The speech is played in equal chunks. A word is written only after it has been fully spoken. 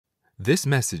This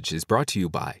message is brought to you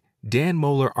by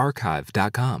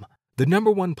DanMohlerArchive.com, the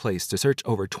 #1 place to search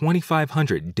over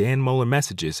 2,500 Dan Mohler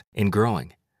messages and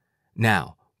growing.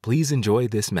 Now, please enjoy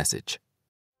this message.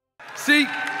 See,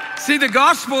 the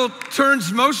gospel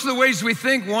turns most of the ways we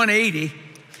think 180.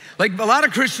 Like a lot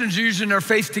of Christians are using their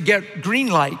faith to get green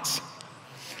lights.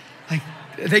 Like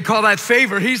they call that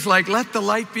favor. He's like, let the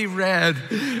light be red.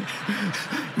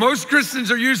 Most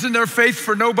Christians are using their faith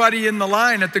for nobody in the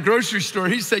line at the grocery store.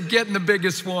 He said, get in the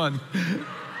biggest one.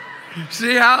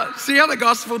 See how the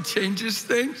gospel changes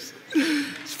things?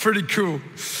 It's pretty cool.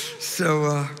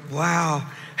 So, wow.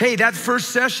 Hey, that first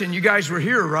session, you guys were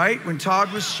here, right? When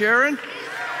Todd was sharing?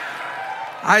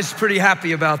 I was pretty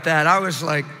happy about that. I was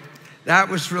like, that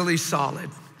was really solid.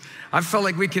 I felt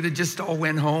like we could have just all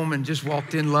went home and just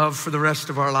walked in love for the rest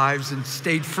of our lives and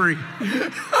stayed free.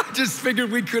 I just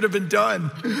figured we could have been done.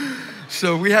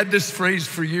 So we had this phrase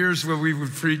for years when we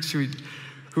would preach.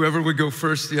 Whoever would go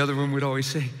first, the other one would always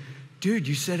say, dude,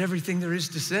 you said everything there is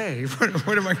to say.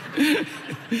 What am I?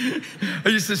 I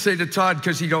used to say to Todd,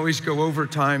 because he'd always go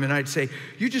overtime, and I'd say,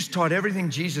 you just taught everything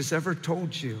Jesus ever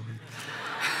told you.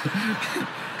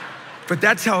 But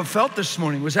that's how it felt this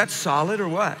morning. Was that solid or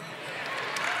what?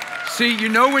 See, you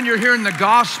know when you're hearing the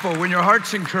gospel, when your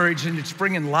heart's encouraged and it's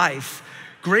bringing life,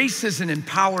 grace is an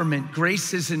empowerment.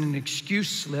 Grace isn't an excuse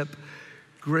slip.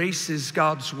 Grace is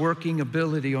God's working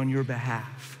ability on your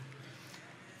behalf.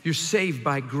 You're saved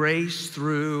by grace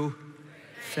through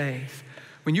faith.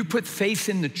 When you put faith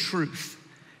in the truth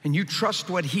and you trust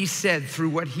what he said through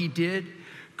what he did,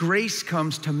 grace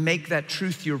comes to make that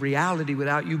truth your reality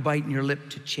without you biting your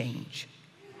lip to change.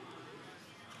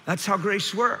 That's how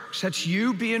grace works. That's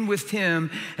you being with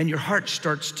him and your heart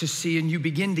starts to see and you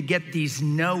begin to get these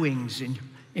knowings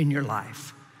in your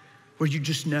life where you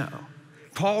just know.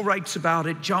 Paul writes about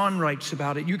it, John writes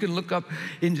about it. You can look up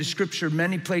into scripture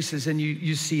many places and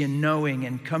you see a knowing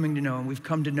and coming to know, and we've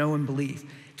come to know and believe.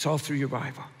 It's all through your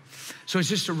Bible. So it's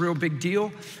just a real big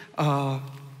deal.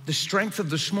 The strength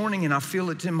of this morning, and I feel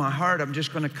it in my heart, I'm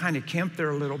just gonna kind of camp there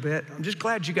a little bit. I'm just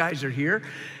glad you guys are here,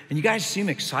 and you guys seem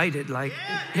excited. Like,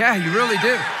 yeah, you really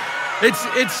do.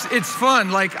 It's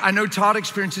fun. Like, I know Todd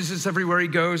experiences this everywhere he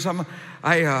goes. I'm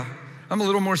a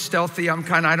little more stealthy.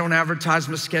 I don't advertise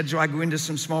my schedule. I go into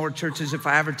some smaller churches. If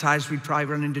I advertised, we'd probably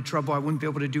run into trouble. I wouldn't be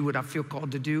able to do what I feel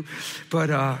called to do.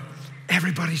 But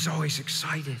everybody's always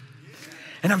excited.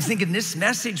 And I'm thinking this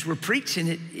message we're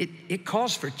preaching, it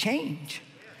calls for change.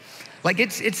 Like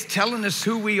it's telling us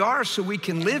who we are so we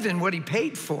can live in what he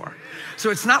paid for.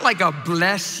 So it's not like a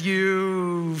bless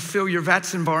you, fill your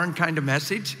vats and barn kind of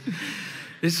message.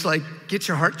 It's like get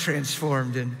your heart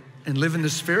transformed and live in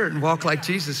the Spirit and walk like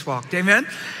Jesus walked, amen?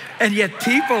 And yet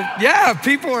people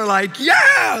are like,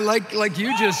 yeah, like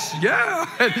you just, yeah.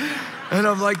 And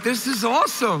I'm like, this is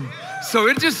awesome. So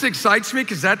it just excites me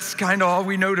because that's kind of all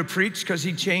we know to preach because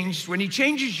when he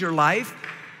changes your life,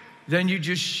 then you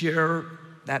just share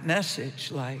that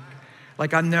message. Like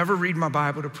I never read my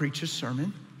Bible to preach a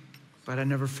sermon, but I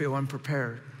never feel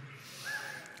unprepared.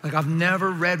 Like I've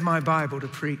never read my Bible to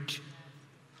preach.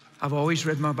 I've always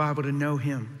read my Bible to know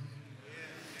him.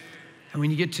 And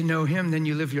when you get to know him, then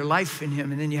you live your life in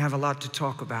him, and then you have a lot to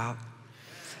talk about.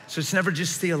 So it's never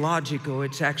just theological,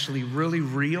 it's actually really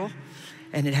real,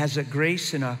 and it has a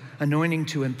grace and an anointing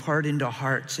to impart into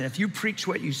hearts. And if you preach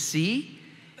what you see,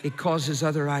 it causes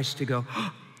other eyes to go,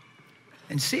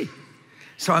 and see.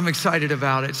 So I'm excited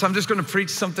about it. So I'm just gonna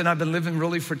preach something I've been living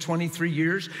really for 23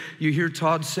 years. You hear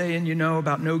Todd saying,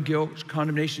 about no guilt,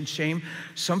 condemnation, shame.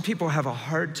 Some people have a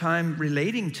hard time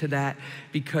relating to that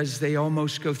because they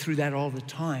almost go through that all the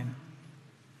time.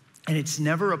 And it's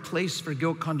never a place for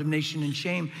guilt, condemnation, and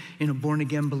shame in a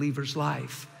born-again believer's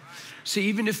life. See,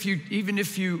 even if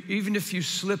you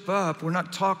slip up, we're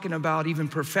not talking about even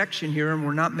perfection here, and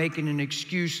we're not making an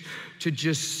excuse to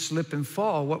just slip and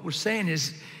fall. What we're saying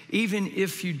is, even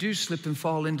if you do slip and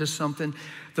fall into something,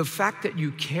 the fact that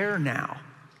you care now.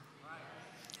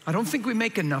 I don't think we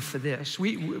make enough of this.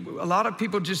 A lot of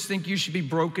people just think you should be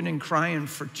broken and crying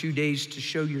for 2 days to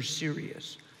show you're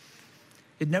serious.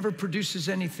 It never produces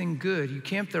anything good. You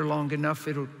camp there long enough,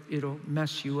 it'll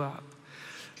mess you up.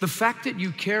 The fact that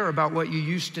you care about what you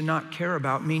used to not care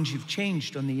about means you've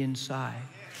changed on the inside.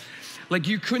 Like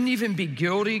you couldn't even be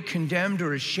guilty, condemned,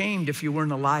 or ashamed if you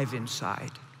weren't alive inside.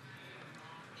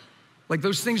 Like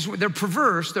those things, they're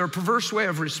perverse. They're a perverse way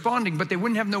of responding, but they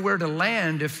wouldn't have nowhere to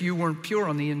land if you weren't pure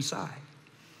on the inside.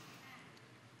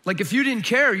 Like if you didn't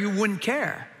care, you wouldn't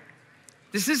care.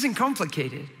 This isn't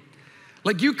complicated.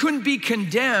 Like you couldn't be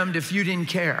condemned if you didn't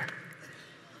care.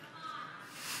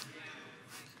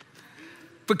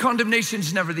 But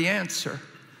condemnation's never the answer.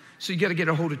 So you got to get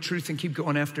a hold of truth and keep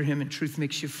going after him, and truth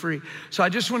makes you free. So I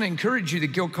just want to encourage you that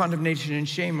guilt, condemnation, and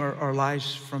shame are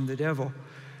lies from the devil.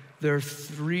 There are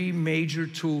 3 major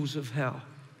tools of hell,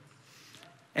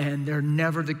 and they're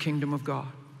never the kingdom of God.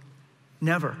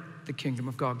 Never the kingdom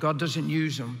of God. God doesn't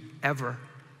use them ever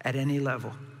at any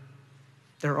level.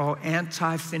 They're all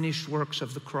anti-finished works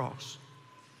of the cross,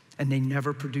 and they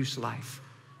never produce life.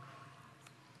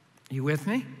 Are you with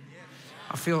me?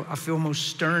 I feel almost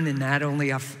stern in that,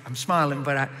 only I'm smiling,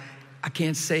 but I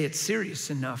can't say it's serious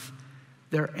enough.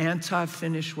 They're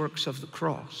anti-finished works of the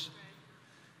cross.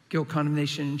 Guilt,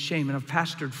 condemnation, and shame. And I've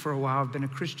pastored for a while. I've been a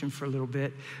Christian for a little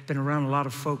bit. Been around a lot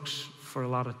of folks for a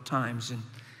lot of times. And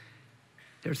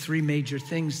there are 3 major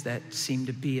things that seem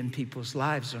to be in people's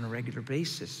lives on a regular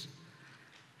basis.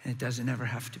 And it doesn't ever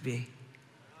have to be.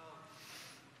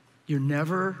 You're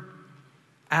never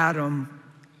Adam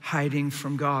hiding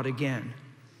from God again.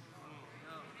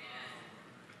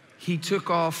 He took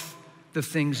off the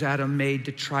things Adam made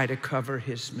to try to cover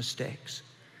his mistakes.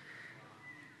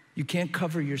 You can't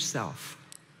cover yourself.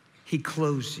 He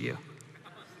clothes you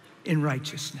in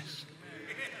righteousness.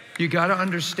 You got to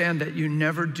understand that you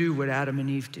never do what Adam and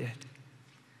Eve did.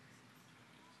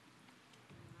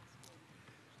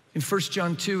 In 1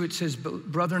 John 2, it says,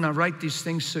 "Brethren, I write these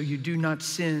things so you do not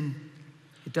sin."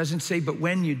 It doesn't say, but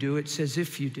when you do, it says,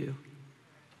 if you do.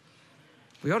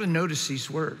 We ought to notice these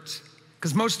words,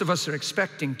 because most of us are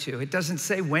expecting to. It doesn't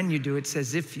say when you do, it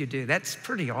says if you do. That's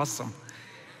pretty awesome.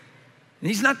 And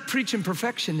he's not preaching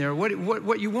perfection there.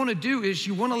 What you want to do is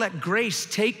you want to let grace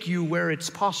take you where it's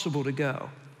possible to go.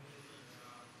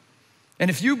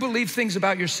 And if you believe things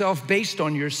about yourself based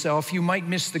on yourself, you might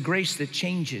miss the grace that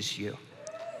changes you.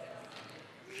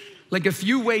 Like if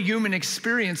you weigh human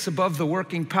experience above the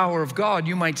working power of God,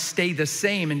 you might stay the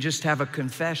same and just have a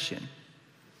confession.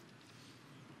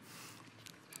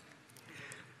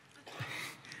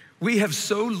 We have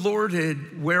so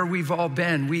lorded where we've all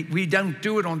been. We don't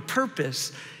do it on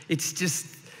purpose. It's just,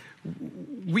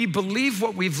 we believe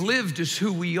what we've lived is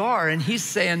who we are. And he's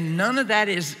saying none of that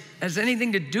has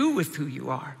anything to do with who you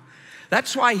are.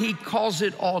 That's why he calls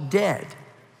it all dead.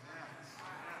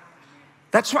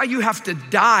 That's why you have to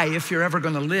die if you're ever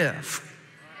going to live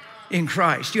in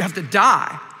Christ. You have to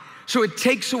die. So it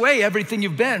takes away everything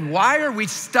you've been. Why are we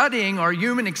studying our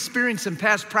human experience and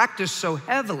past practice so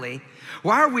heavily?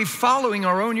 Why are we following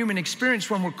our own human experience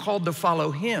when we're called to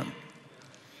follow him?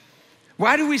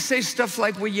 Why do we say stuff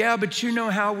like, well, yeah, but you know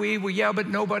how well, yeah, but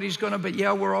nobody's gonna, but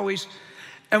yeah, we're always,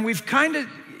 and we've kind of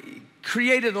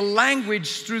created a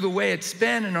language through the way it's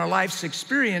been in our life's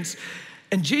experience.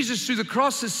 And Jesus through the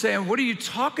cross is saying, what are you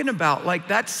talking about? Like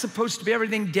that's supposed to be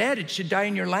everything dead. It should die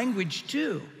in your language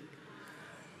too.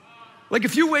 Like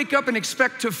if you wake up and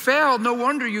expect to fail, no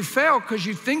wonder you fail because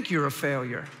you think you're a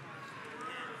failure.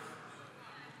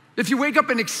 If you wake up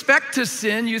and expect to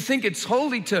sin, you think it's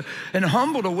holy and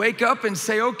humble to wake up and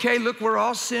say, okay, look, we're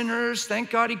all sinners. Thank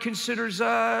God he considers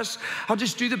us. I'll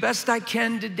just do the best I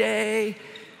can today.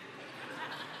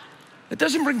 It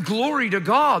doesn't bring glory to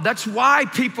God. That's why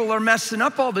people are messing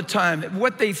up all the time.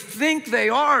 What they think they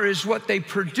are is what they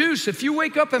produce. If you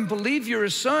wake up and believe you're a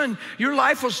son, your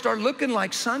life will start looking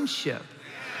like sonship.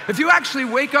 If you actually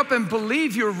wake up and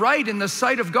believe you're right in the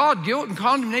sight of God, guilt and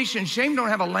condemnation and shame don't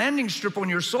have a landing strip on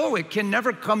your soul. It can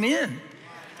never come in.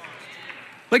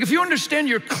 Like if you understand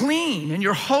you're clean and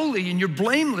you're holy and you're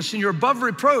blameless and you're above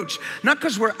reproach, not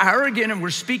because we're arrogant and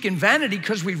we're speaking vanity,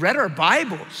 because we read our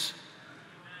Bibles.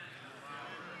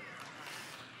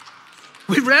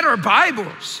 We read our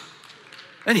Bibles.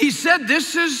 And he said,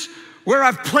 this is where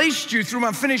I've placed you through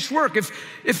my finished work.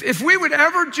 If we would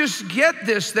ever just get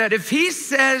this, that if he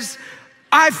says,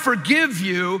 I forgive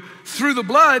you through the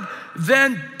blood,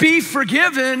 then be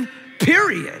forgiven,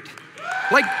 period.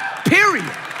 Like, period.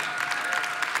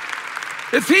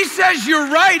 If he says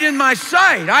you're right in my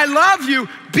sight, I love you,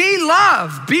 be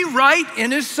loved, be right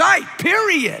in his sight,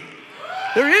 period.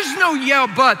 There is no yeah,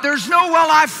 but. There's no, well,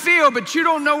 I feel, but you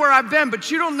don't know where I've been,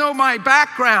 but you don't know my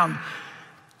background.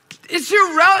 It's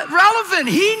irrelevant.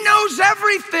 He knows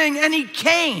everything, and he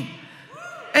came,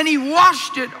 and he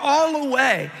washed it all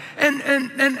away. And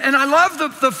I love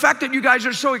the fact that you guys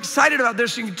are so excited about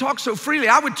this and you talk so freely.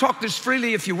 I would talk this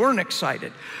freely if you weren't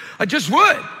excited. I just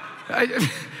would.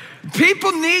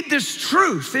 People need this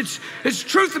truth. It's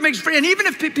truth that makes free. And even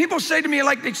if people say to me,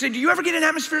 like they say, do you ever get in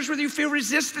atmospheres where you feel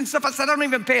resistance stuff? I said, I don't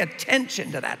even pay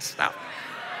attention to that stuff.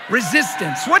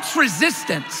 Resistance. What's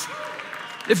resistance?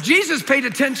 If Jesus paid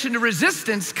attention to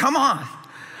resistance, come on.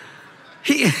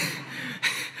 He's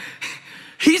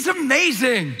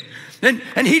amazing.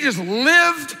 And he just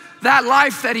lived that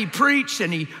life that he preached,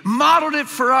 and he modeled it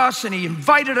for us, and he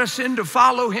invited us in to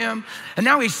follow him. And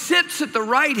now he sits at the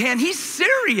right hand. He's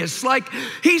serious. Like,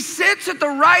 he sits at the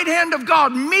right hand of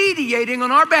God, mediating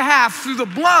on our behalf through the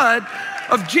blood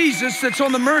of Jesus that's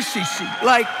on the mercy seat.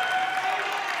 Like,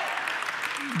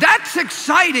 that's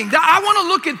exciting. I want to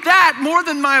look at that more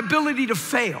than my ability to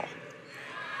fail.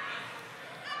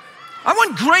 I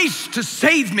want grace to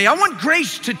save me. I want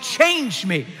grace to change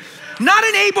me. Not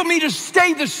enable me to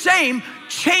stay the same,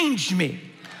 change me.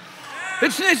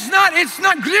 This is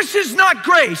not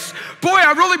grace. Boy,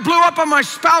 I really blew up on my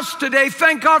spouse today.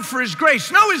 Thank God for his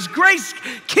grace. No, his grace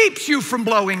keeps you from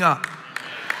blowing up.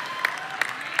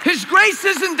 His grace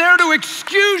isn't there to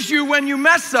excuse you when you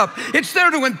mess up. It's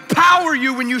there to empower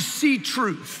you when you see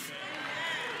truth.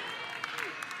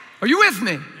 Are you with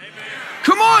me? Amen.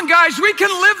 Come on, guys. We can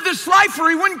live this life or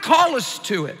he wouldn't call us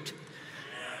to it.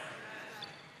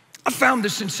 I found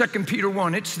this in 2 Peter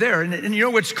 1. It's there. And you know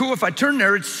what's cool? If I turn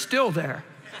there, it's still there.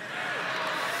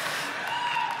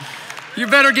 You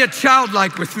better get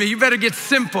childlike with me. You better get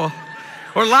simple.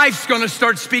 Or life's gonna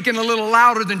start speaking a little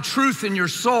louder than truth in your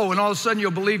soul, and all of a sudden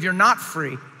you'll believe you're not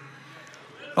free.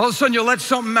 All of a sudden you'll let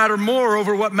something matter more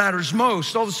over what matters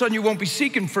most. All of a sudden you won't be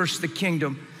seeking first the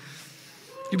kingdom.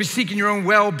 You'll be seeking your own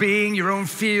well-being, your own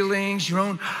feelings, your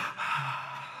own...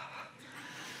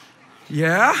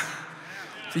 Yeah?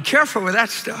 Be careful with that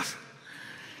stuff.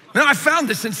 Now, I found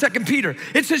this in 2 Peter.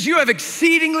 It says, you have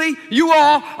exceedingly, you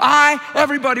all, I,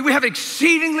 everybody, we have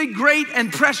exceedingly great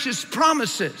and precious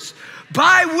promises,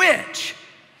 by which,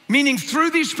 meaning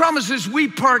through these promises, we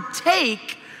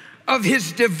partake of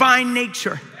his divine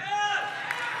nature.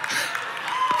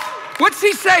 What's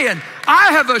he saying?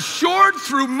 I have assured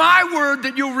through my word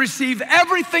that you'll receive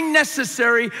everything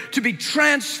necessary to be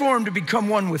transformed to become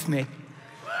one with me.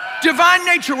 Divine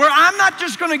nature, where I'm not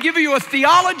just gonna give you a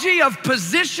theology of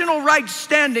positional right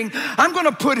standing, I'm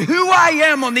gonna put who I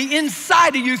am on the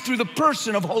inside of you through the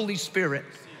person of Holy Spirit.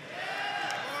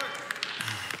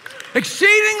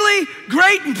 Exceedingly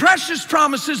great and precious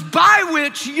promises by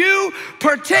which you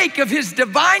partake of his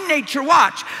divine nature.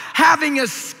 Watch, having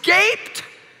escaped,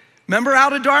 remember,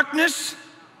 out of darkness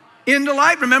into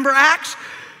light, remember Acts,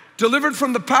 delivered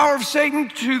from the power of Satan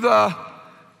to the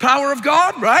power of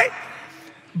God, right?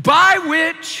 By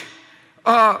which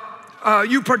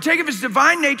you partake of his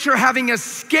divine nature, having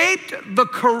escaped the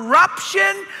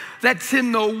corruption that's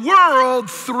in the world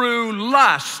through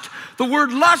lust. The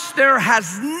word lust there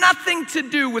has nothing to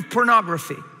do with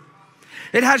pornography.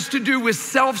 It has to do with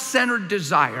self-centered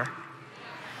desire.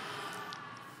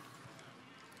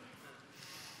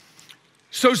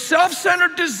 So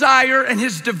self-centered desire and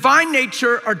his divine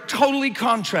nature are totally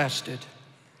contrasted.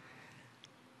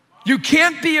 You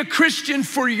can't be a Christian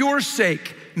for your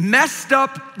sake. Messed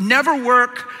up, never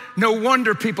work. No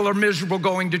wonder people are miserable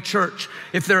going to church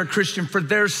if they're a Christian for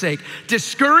their sake.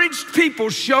 Discouraged people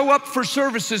show up for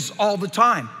services all the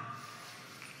time.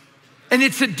 And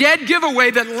it's a dead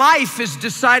giveaway that life is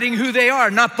deciding who they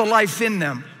are, not the life in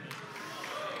them.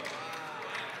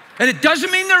 And it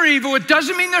doesn't mean they're evil. It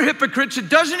doesn't mean they're hypocrites. It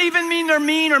doesn't even mean they're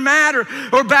mean or mad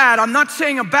or bad. I'm not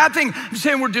saying a bad thing. I'm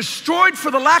saying we're destroyed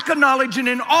for the lack of knowledge, and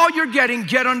in all you're getting,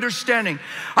 get understanding.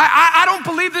 I don't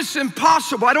believe this is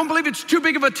impossible. I don't believe it's too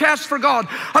big of a task for God.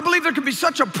 I believe there could be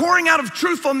such a pouring out of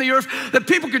truth on the earth that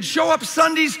people could show up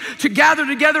Sundays to gather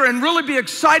together and really be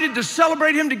excited to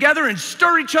celebrate him together and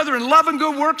stir each other in love and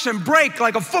good works and break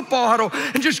like a football huddle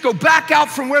and just go back out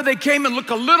from where they came and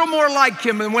look a little more like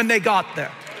him than when they got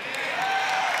there.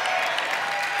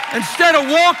 Instead of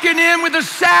walking in with a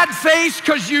sad face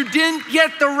because you didn't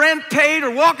get the rent paid, or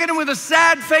walking in with a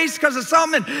sad face because of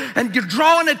something, and you're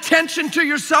drawing attention to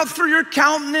yourself through your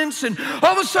countenance, and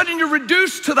all of a sudden you're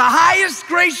reduced to the highest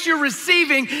grace you're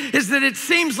receiving is that it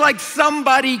seems like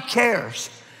somebody cares.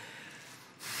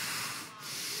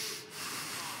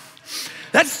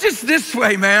 That's just this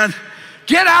way, man.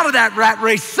 Get out of that rat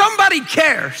race. Somebody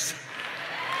cares.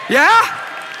 Yeah?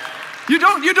 You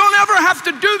don't ever have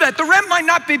to do that. The rent might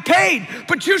not be paid,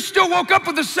 but you still woke up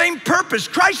with the same purpose.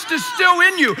 Christ is still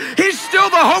in you. He's still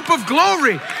the hope of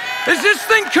glory. Is this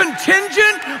thing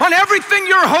contingent on everything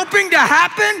you're hoping to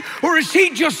happen, or is he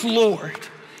just Lord?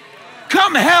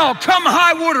 Come hell, come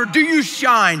high water, do you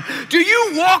shine? Do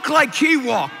you walk like he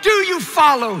walked? Do you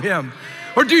follow him?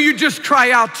 Or do you just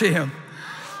cry out to him?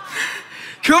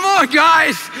 Come on,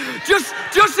 guys.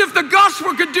 Just if the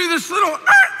gospel could do this little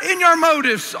in your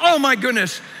motives, oh my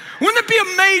goodness. Wouldn't it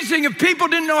be amazing if people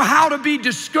didn't know how to be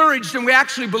discouraged and we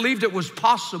actually believed it was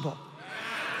possible?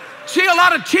 See, a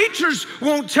lot of teachers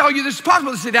won't tell you this is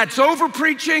possible. They say that's over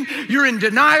preaching, you're in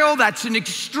denial, that's an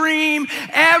extreme.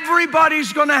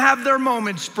 Everybody's gonna have their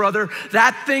moments, brother.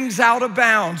 That thing's out of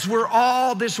bounds. We're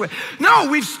all this way. No,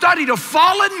 we've studied a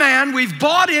fallen man, we've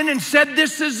bought in and said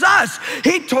this is us.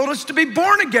 He told us to be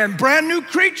born again, brand new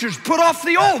creatures, put off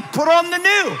the old, put on the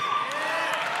new.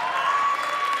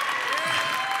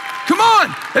 Come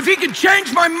on, if he can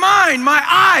change my mind, my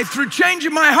eye through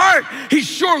changing my heart, he's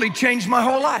surely changed my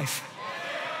whole life.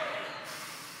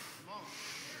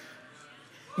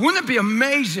 Wouldn't it be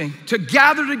amazing to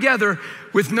gather together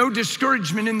with no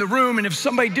discouragement in the room, and if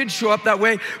somebody did show up that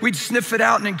way, we'd sniff it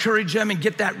out and encourage them and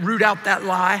get that, root out that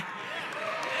lie?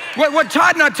 What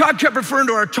Todd kept referring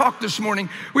to our talk this morning,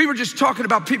 we were just talking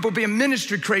about people being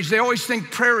ministry crazy. They always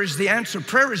think prayer is the answer.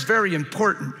 Prayer is very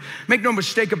important. Make no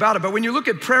mistake about it. But when you look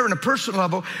at prayer on a personal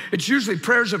level, it's usually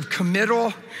prayers of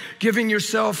committal, giving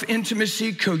yourself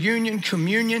intimacy,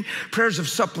 communion, prayers of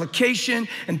supplication,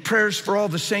 and prayers for all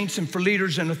the saints and for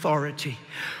leaders in authority.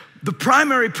 The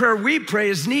primary prayer we pray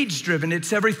is needs driven.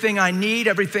 It's everything I need,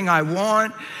 everything I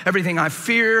want, everything I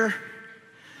fear.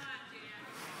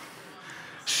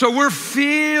 So we're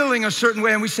feeling a certain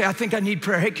way and we say, I think I need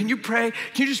prayer. Hey, can you pray?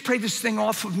 Can you just pray this thing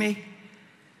off of me?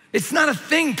 It's not a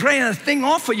thing praying a thing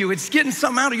off of you. It's getting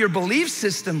something out of your belief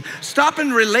system. Stopping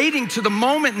relating to the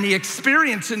moment and the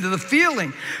experience into the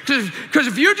feeling. Because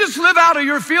if you just live out of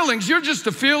your feelings, you're just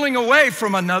a feeling away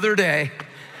from another day.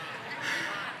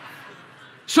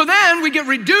 So then we get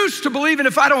reduced to believing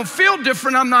if I don't feel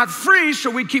different, I'm not free, so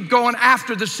we keep going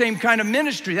after the same kind of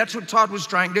ministry. That's what Todd was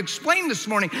trying to explain this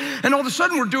morning. And all of a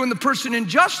sudden we're doing the person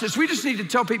injustice. We just need to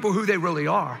tell people who they really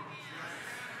are.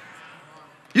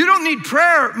 You don't need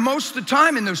prayer most of the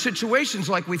time in those situations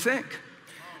like we think.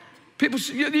 People,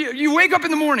 you wake up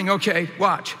in the morning, okay,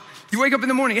 watch. You wake up in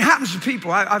the morning, it happens to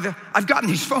people. I've gotten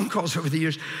these phone calls over the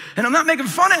years, and I'm not making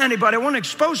fun of anybody. I want to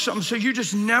expose something so you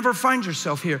just never find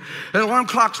yourself here. The alarm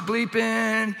clock's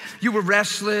bleeping, you were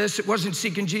restless, it wasn't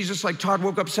seeking Jesus like Todd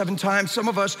woke up 7 times. Some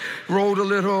of us rolled a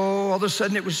little, all of a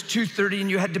sudden it was 2:30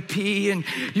 and you had to pee, and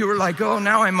you were like, oh,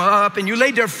 now I'm up, and you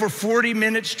laid there for 40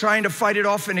 minutes trying to fight it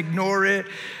off and ignore it,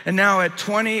 and now at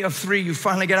 20 of 3, you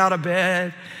finally get out of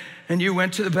bed, and you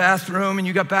went to the bathroom and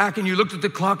you got back and you looked at the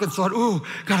clock and thought, ooh,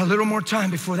 got a little more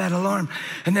time before that alarm.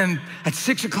 And then at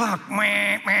 6 o'clock,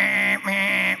 I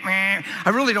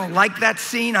really don't like that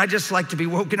scene. I just like to be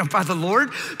woken up by the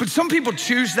Lord. But some people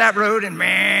choose that road and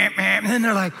then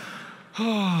they're like,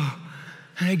 oh,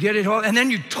 and they get it all. And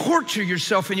then you torture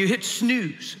yourself and you hit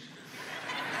snooze.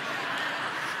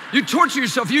 You torture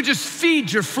yourself, you just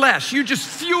feed your flesh, you just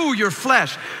fuel your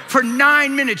flesh. For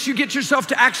 9 minutes, you get yourself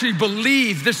to actually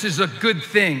believe this is a good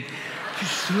thing. You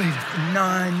just wait for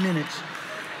 9 minutes.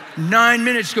 9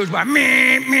 minutes goes by, and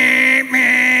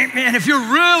if you're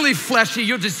really fleshy,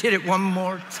 you'll just hit it one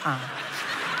more time.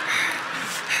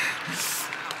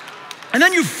 And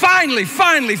then you finally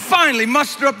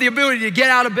muster up the ability to get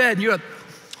out of bed,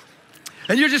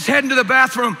 and you're just heading to the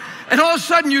bathroom, and all of a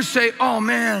sudden you say, oh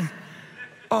man,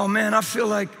 I feel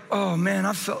like,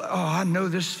 I know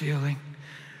this feeling.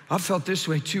 I felt this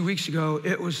way 2 weeks ago.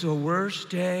 It was the worst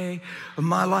day of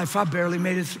my life. I barely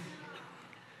made it through.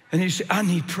 And you say, I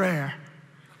need prayer.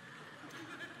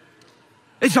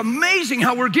 It's amazing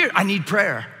how we're geared. I need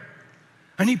prayer.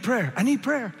 I need prayer. I need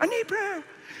prayer. I need prayer.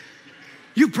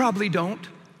 You probably don't.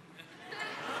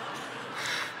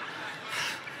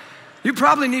 You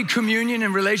probably need communion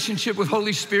and relationship with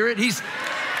Holy Spirit. He's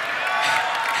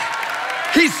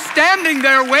standing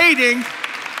there waiting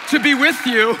to be with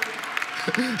you.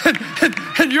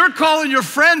 And you're calling your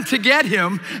friend to get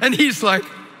him, and he's like,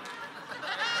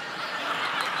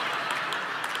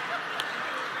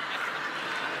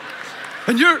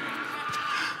 and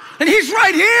he's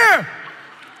right here.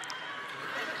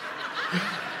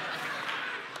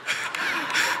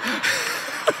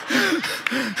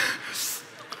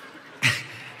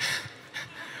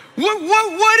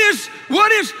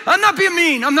 What is, I'm not being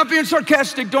mean, I'm not being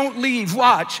sarcastic, don't leave,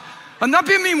 watch. I'm not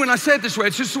being mean when I say it this way,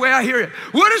 it's just the way I hear it.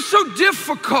 What is so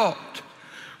difficult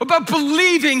about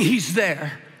believing he's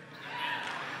there?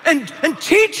 And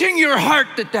teaching your heart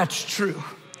that that's true?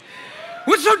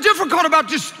 What's so difficult about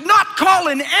just not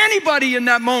calling anybody in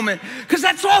that moment? Because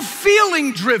that's all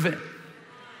feeling driven.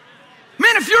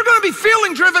 Man, if you're gonna be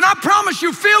feeling driven, I promise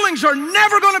you feelings are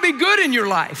never gonna be good in your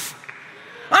life.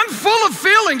 I'm full of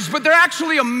feelings, but they're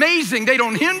actually amazing. They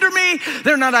don't hinder me.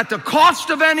 They're not at the cost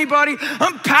of anybody.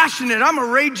 I'm passionate. I'm a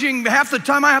raging. Half the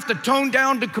time I have to tone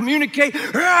down to communicate.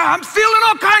 I'm feeling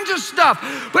all kinds of stuff,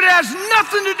 but it has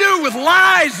nothing to do with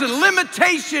lies and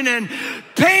limitation and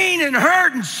pain and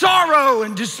hurt and sorrow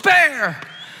and despair.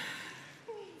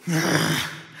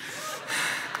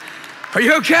 Are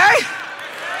you okay?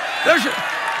 There's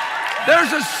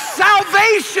a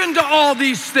salvation to all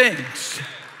these things.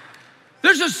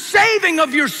 There's a saving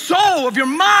of your soul, of your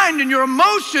mind and your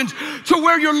emotions to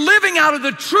where you're living out of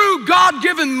the true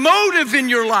God-given motive in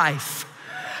your life.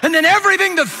 And then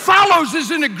everything that follows is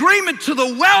in agreement to the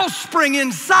wellspring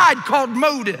inside called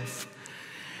motive.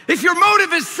 If your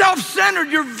motive is self-centered,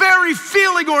 you're very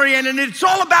feeling-oriented. It's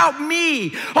all about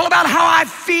me, all about how I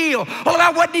feel, all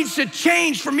about what needs to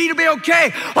change for me to be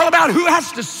okay, all about who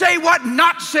has to say what and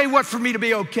not say what for me to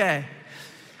be okay.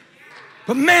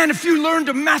 But man, if you learn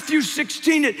to Matthew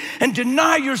 16 it and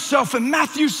deny yourself, and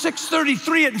Matthew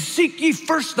 6:33 it and seek ye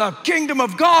first the kingdom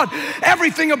of God,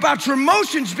 everything about your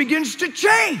emotions begins to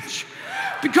change.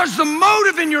 Because the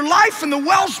motive in your life and the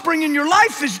wellspring in your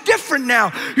life is different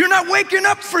now. You're not waking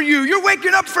up for you. You're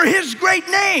waking up for His great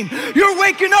name. You're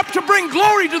waking up to bring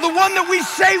glory to the one that we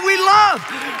say we love.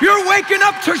 You're waking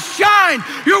up to shine.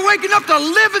 You're waking up to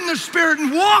live in the Spirit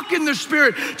and walk in the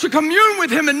Spirit, to commune with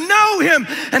Him and know Him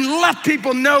and let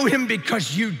people know Him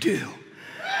because you do.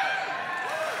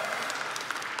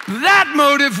 That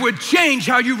motive would change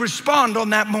how you respond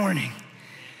on that morning.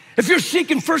 If you're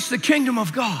seeking first the kingdom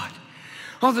of God,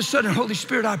 all of a sudden, Holy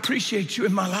Spirit, I appreciate you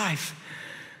in my life.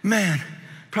 Man,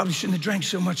 probably shouldn't have drank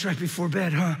so much right before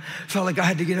bed, huh? Felt like I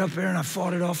had to get up there and I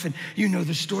fought it off, and you know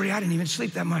the story. I didn't even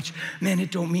sleep that much. Man, it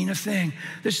don't mean a thing.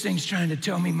 This thing's trying to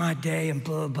tell me my day and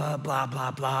blah, blah, blah, blah,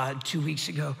 blah. 2 weeks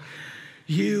ago,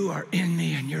 you are in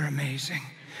me and you're amazing.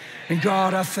 And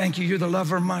God, I thank you. You're the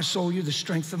lover of my soul. You're the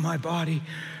strength of my body.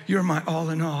 You're my all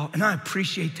in all. And I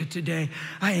appreciate that today.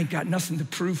 I ain't got nothing to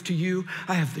prove to you.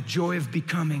 I have the joy of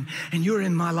becoming. And you're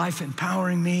in my life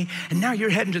empowering me. And now you're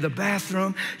heading to the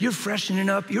bathroom. You're freshening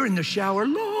up. You're in the shower.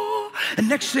 Lord. And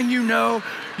next thing you know,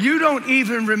 you don't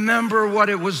even remember what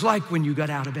it was like when you got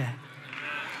out of bed.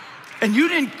 And you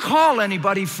didn't call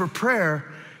anybody for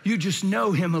prayer. You just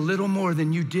know Him a little more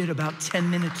than you did about 10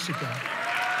 minutes ago.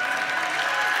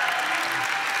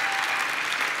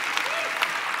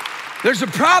 There's a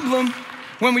problem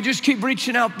when we just keep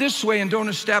reaching out this way and don't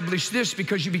establish this,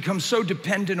 because you become so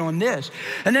dependent on this.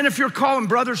 And then if you're calling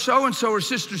brother so-and-so or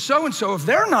sister so-and-so, if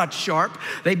they're not sharp,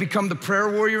 they become the prayer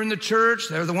warrior in the church.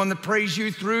 They're the one that prays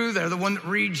you through. They're the one that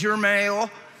reads your mail.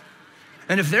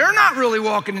 And if they're not really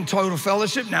walking in total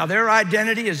fellowship, now their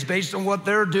identity is based on what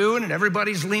they're doing and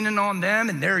everybody's leaning on them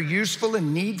and they're useful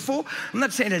and needful. I'm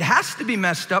not saying it has to be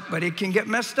messed up, but it can get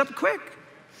messed up quick.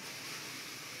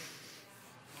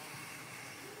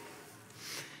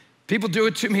 People do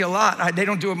it to me a lot. They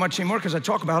don't do it much anymore because I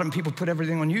talk about it and people put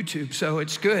everything on YouTube, so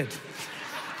it's good.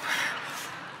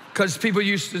 Because people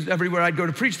used to, everywhere I'd go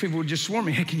to preach, people would just swarm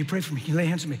me. Hey, can you pray for me? Can you lay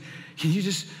hands on me? Can you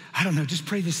just, I don't know, just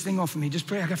pray this thing off of me. Just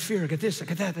pray, I got fear, I got this, I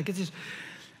got that, I got this.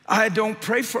 I don't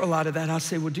pray for a lot of that. I'll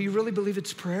say, well, do you really believe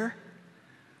it's prayer?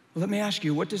 Well, let me ask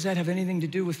you, what does that have anything to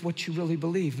do with what you really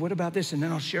believe? What about this? And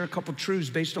then I'll share a couple truths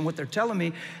based on what they're telling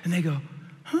me, and they go,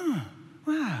 huh.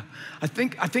 Wow, I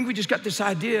think we just got this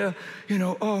idea, you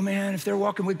know, oh man, if they're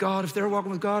walking with God, if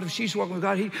she's walking with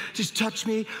God, He just touched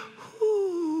me.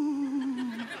 Ooh.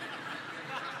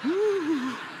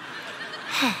 Ooh.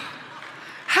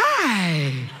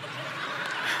 Hi.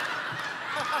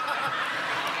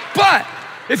 But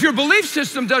if your belief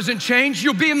system doesn't change,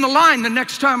 you'll be in the line the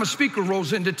next time a speaker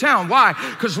rolls into town. Why?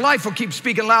 Because life will keep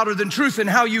speaking louder than truth, and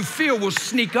how you feel will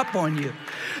sneak up on you.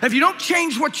 If you don't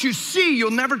change what you see,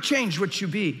 you'll never change what you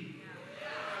be.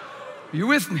 Are you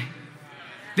with me?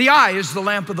 The eye is the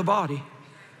lamp of the body.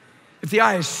 If the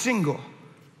eye is single,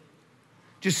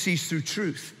 just sees through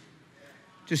truth.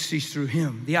 Just sees through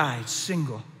Him. The eye is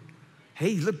single. Hey,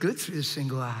 you look good through the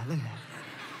single eye. Look at that.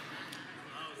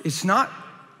 It's not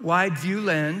wide view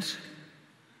lens,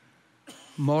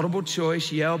 multiple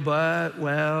choice, yeah, but,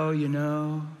 well, you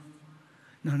know.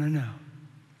 No.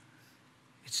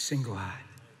 It's single eye.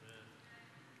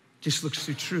 Just looks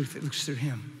through truth. It looks through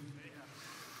Him.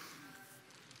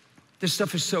 This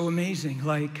stuff is so amazing.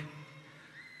 Like,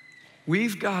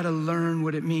 we've got to learn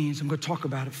what it means. I'm going to talk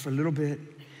about it for a little bit.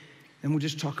 Then we'll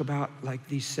just talk about like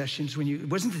these sessions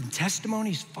wasn't the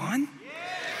testimonies fun? Yeah.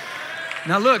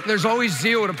 Now look, there's always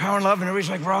zeal at a Power and Love, and everybody's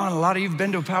like, Ron, a lot of you've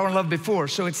been to a Power and Love before.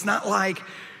 So it's not like,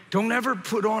 don't ever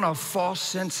put on a false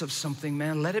sense of something,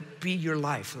 man. Let it be your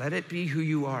life. Let it be who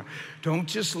you are. Don't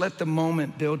just let the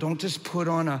moment build. Don't just put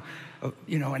on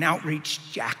an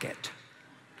outreach jacket.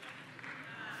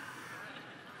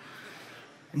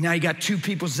 And now you got two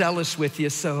people zealous with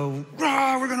you, so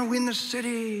we're gonna win the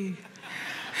city.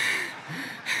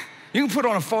 You can put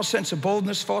on a false sense of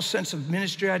boldness, false sense of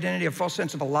ministry identity, a false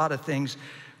sense of a lot of things,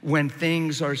 when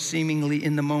things are seemingly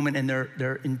in the moment and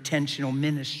they're intentional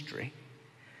ministry.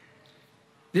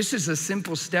 This is a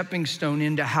simple stepping stone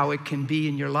into how it can be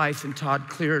in your life, and Todd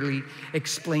clearly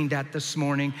explained that this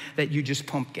morning, that you just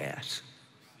pump gas.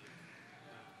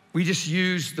 We just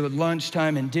use the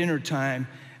lunchtime and dinner time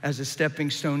as a stepping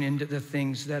stone into the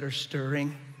things that are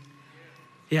stirring.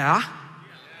 Yeah?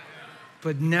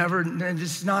 But never,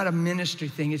 it's not a ministry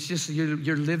thing. It's just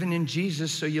you're living in Jesus,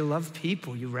 so you love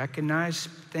people. You recognize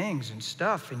things and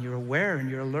stuff, and you're aware and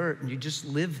you're alert, and you just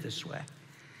live this way.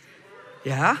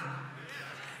 Yeah?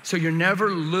 So you're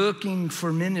never looking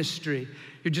for ministry.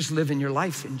 You're just living your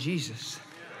life in Jesus.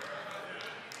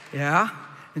 Yeah?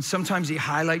 And sometimes he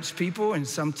highlights people, and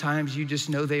sometimes you just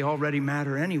know they already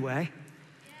matter anyway.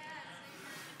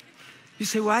 You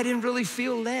say, well, I didn't really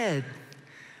feel led.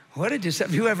 What a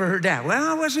deception. Have you ever heard that? Well,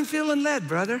 I wasn't feeling led,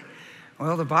 brother.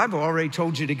 Well, the Bible already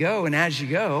told you to go, and as you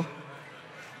go.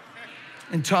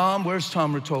 And Tom, where's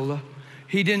Tom Rottola?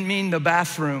 He didn't mean the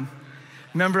bathroom.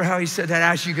 Remember how he said that,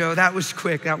 as you go? That was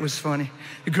quick, that was funny.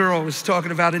 The girl was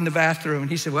talking about in the bathroom, and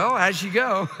he said, well, as you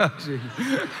go.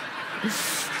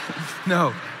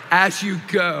 No, as you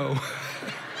go.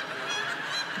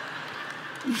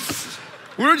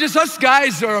 Us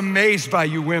guys are amazed by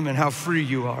you women, how free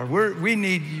you are. We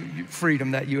need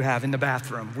freedom that you have in the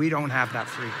bathroom. We don't have that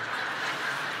freedom.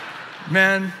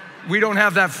 Men, we don't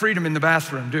have that freedom in the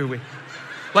bathroom, do we?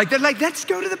 Like, they're like, let's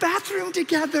go to the bathroom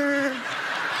together.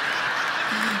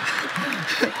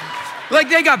 Like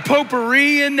they got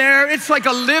potpourri in there. It's like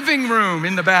a living room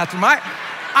in the bathroom. I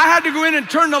had to go in and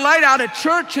turn the light out at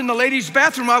church in the ladies'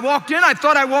 bathroom. I walked in, I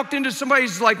thought I walked into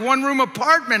somebody's like one-room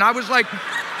apartment. I was like,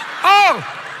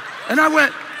 oh. And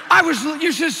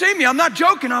you should see me, I'm not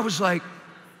joking. I was like,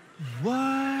 what?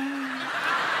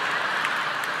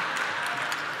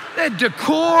 They had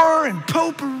decor and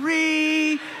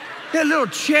potpourri. They had a little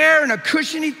chair and a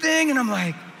cushiony thing. And I'm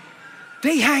like,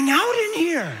 they hang out in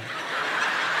here.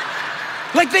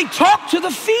 Like they talk to the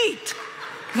feet.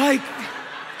 Like,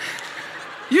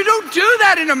 you don't do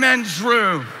that in a men's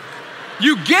room.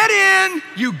 You get in,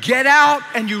 you get out,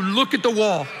 and you look at the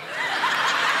wall.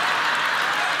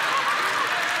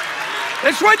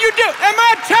 That's what you do. Am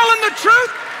I telling the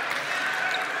truth?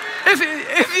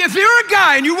 If you're a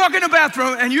guy and you walk in the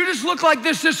bathroom and you just look like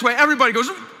this way, everybody goes,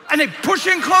 and they push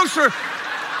in closer,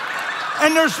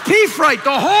 and there's pee fright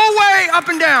the whole way up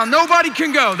and down. Nobody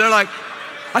can go. They're like,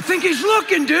 I think he's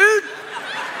looking, dude.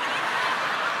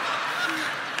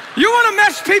 You want to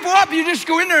mess people up, you just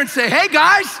go in there and say, hey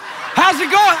guys, how's it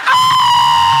going?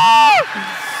 Ah!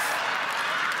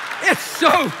 It's so,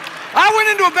 I went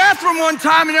into a bathroom one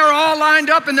time and they were all lined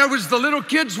up and there was the little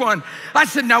kids one. I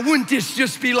said, now wouldn't this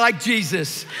just be like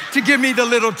Jesus to give me the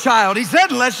little child? He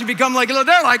said, unless you become like a little,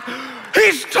 they're like,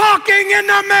 he's talking in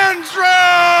the men's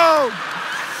room.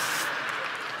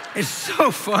 It's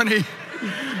so funny.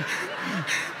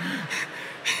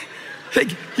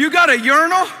 You got a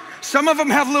urinal? Some of them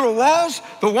have little walls.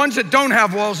 The ones that don't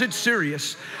have walls, it's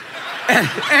serious. Am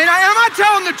I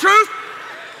telling the truth?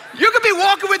 You could be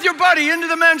walking with your buddy into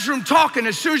the men's room talking.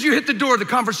 As soon as you hit the door, the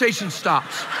conversation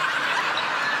stops.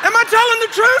 Am I telling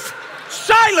the truth?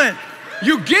 Silent.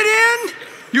 You get in,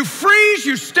 you freeze,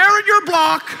 you stare at your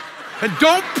block, and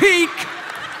don't peek,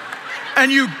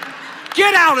 and you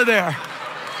get out of there.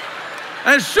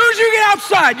 And as soon as you get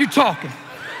outside, you're talking.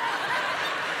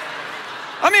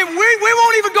 I mean, we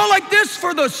won't even go like this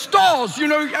for the stalls. You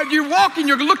know, you're walking,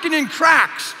 you're looking in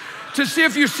cracks to see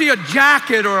if you see a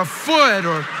jacket or a foot,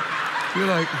 or you're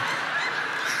like,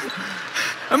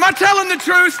 am I telling the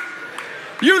truth?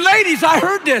 You ladies, I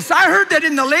heard this. I heard that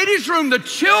in the ladies' room, the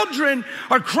children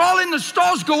are crawling the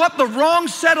stalls, go up the wrong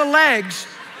set of legs.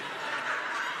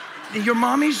 Your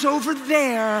mommy's over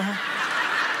there.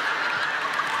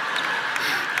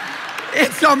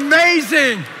 It's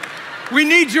amazing. We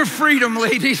need your freedom,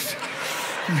 ladies.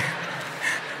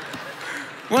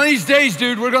 One of these days,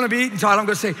 dude, we're gonna be eating, Todd. I'm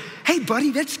gonna say, hey,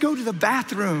 buddy, let's go to the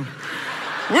bathroom.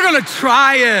 We're gonna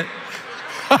try it.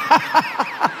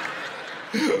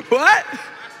 What?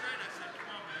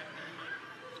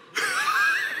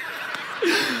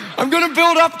 I'm gonna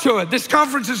build up to it. This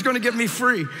conference is gonna get me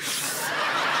free.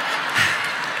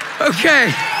 Okay,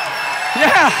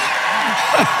 yeah.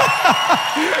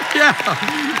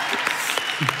 Yeah.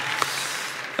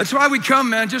 That's why we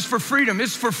come, man, just for freedom.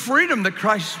 It's for freedom that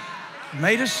Christ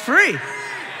made us free.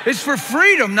 It's for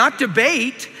freedom, not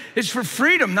debate. It's for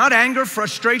freedom, not anger,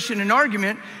 frustration, and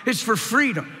argument. It's for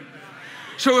freedom.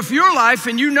 So if your life,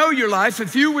 and you know your life,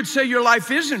 if you would say your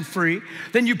life isn't free,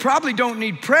 then you probably don't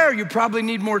need prayer. You probably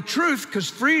need more truth, because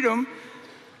freedom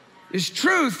is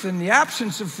truth, and the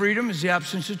absence of freedom is the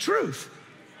absence of truth.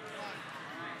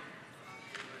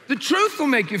 The truth will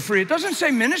make you free. It doesn't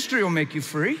say ministry will make you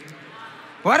free.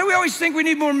 Why do we always think we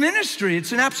need more ministry?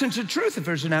 It's an absence of truth if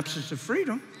there's an absence of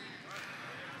freedom.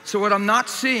 So what I'm not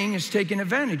seeing is taking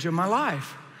advantage of my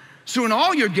life. So in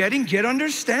all you're getting, get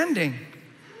understanding.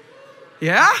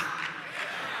 Yeah?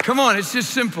 Come on, it's just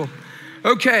simple.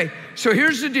 Okay, so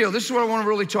here's the deal. This is what I want to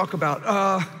really talk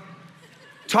about.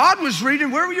 Todd was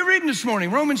reading, where were you reading this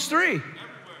morning? Romans 3.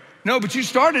 No, but you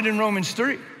started in Romans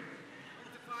 3.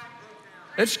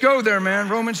 Let's go there, man,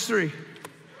 Romans 3.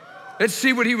 Let's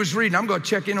see what he was reading. I'm going to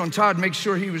check in on Todd, make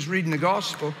sure he was reading the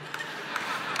gospel.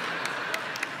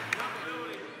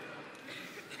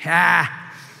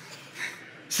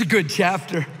 It's a good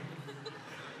chapter.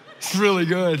 It's really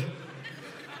good.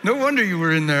 No wonder you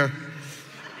were in there.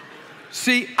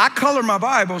 See, I color my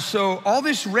Bible, so all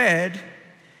this red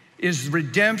is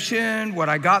redemption, what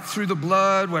I got through the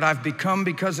blood, what I've become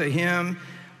because of him.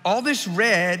 All this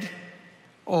red,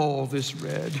 oh, this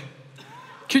red.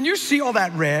 Can you see all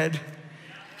that red?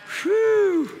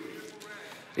 Whew.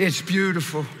 It's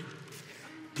beautiful.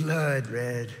 Blood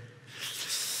red.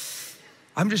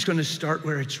 I'm just going to start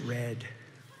where it's red.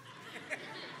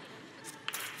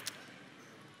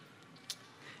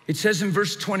 It says in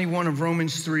verse 21 of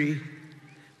Romans 3,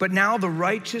 but now the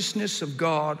righteousness of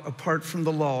God apart from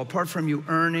the law, apart from you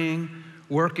earning,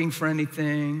 working for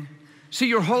anything. See,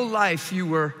 your whole life you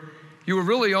were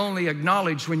really only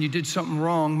acknowledged when you did something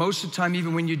wrong. Most of the time,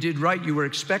 even when you did right, you were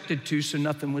expected to, so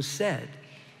nothing was said.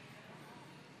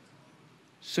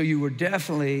 So you were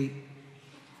definitely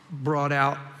brought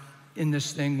out in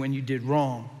this thing when you did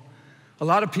wrong. A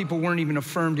lot of people weren't even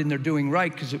affirmed in their doing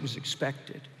right because it was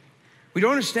expected. We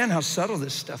don't understand how subtle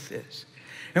this stuff is.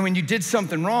 And when you did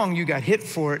something wrong, you got hit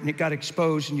for it and it got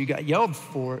exposed and you got yelled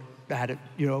for it, at it,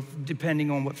 depending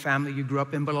on what family you grew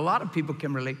up in. But a lot of people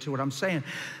can relate to what I'm saying.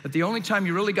 That the only time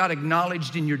you really got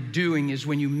acknowledged in your doing is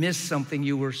when you missed something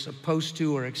you were supposed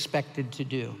to or expected to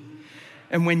do.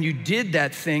 And when you did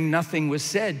that thing, nothing was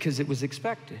said because it was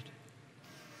expected.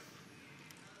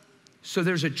 So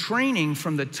there's a training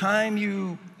from the time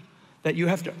that you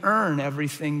have to earn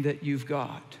everything that you've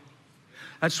got.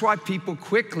 That's why people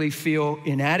quickly feel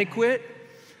inadequate,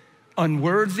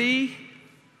 unworthy,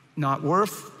 not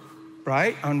worth,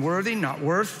 right? Unworthy, not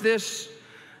worth this.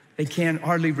 They can't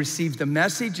hardly receive the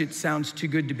message. It sounds too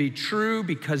good to be true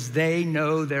because they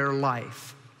know their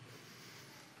life.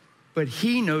 But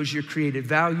he knows your created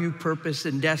value, purpose,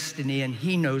 and destiny, and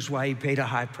he knows why he paid a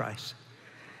high price.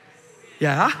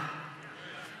 Yeah?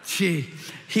 Gee,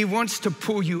 he wants to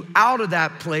pull you out of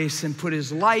that place and put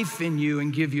his life in you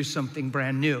and give you something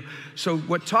brand new. So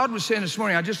what Todd was saying this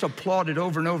morning, I just applauded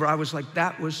over and over. I was like,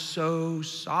 that was so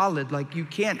solid. Like you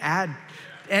can't add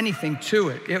anything to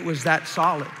it. It was that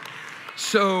solid.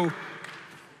 So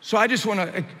I just want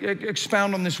to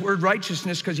expound on this word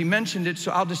righteousness because he mentioned it.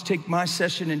 So I'll just take my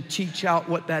session and teach out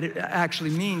what that actually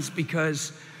means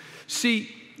because, see,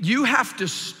 you have to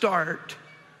start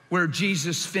where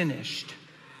Jesus finished,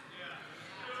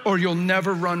 or you'll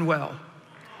never run well.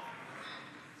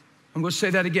 I'm going to say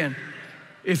that again.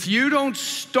 If you don't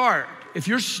start, if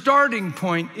your starting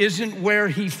point isn't where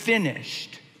he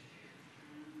finished,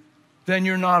 then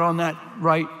you're not on that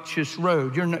righteous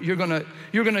road. You're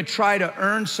gonna try to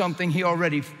earn something he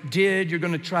already did. You're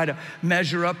gonna try to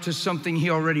measure up to something he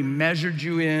already measured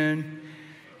you in.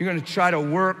 You're gonna try to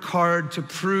work hard to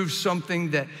prove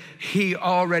something that he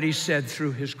already said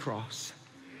through his cross.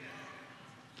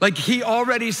 Like he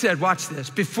already said, watch this,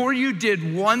 before you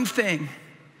did one thing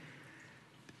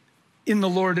in the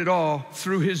Lord at all,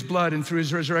 through his blood and through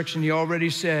his resurrection, he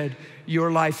already said,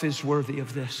 your life is worthy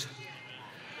of this.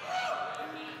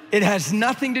 It has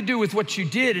nothing to do with what you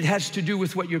did. It has to do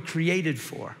with what you're created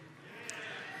for.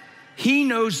 He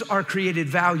knows our created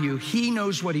value. He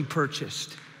knows what he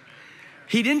purchased.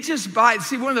 He didn't just buy it.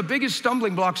 See, one of the biggest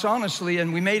stumbling blocks, honestly,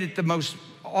 and we made it the most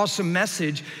awesome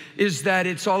message, is that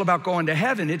it's all about going to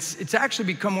heaven. It's actually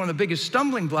become one of the biggest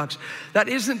stumbling blocks. That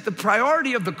isn't the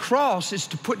priority of the cross, is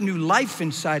to put new life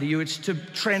inside of you. It's to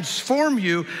transform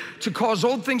you, to cause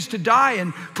old things to die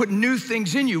and put new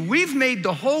things in you. We've made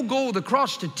the whole goal of the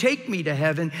cross to take me to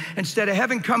heaven instead of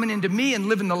heaven coming into me and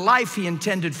living the life he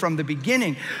intended from the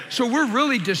beginning. So we're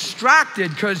really distracted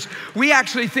because we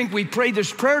actually think we pray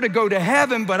this prayer to go to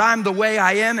heaven, but I'm the way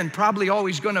I am and probably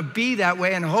always going to be that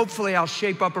way, and hopefully I'll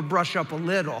shape up or brush up a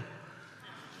little.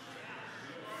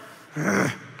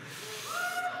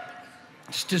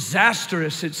 It's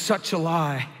disastrous. It's such a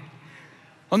lie.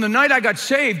 On the night I got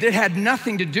saved, it had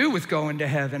nothing to do with going to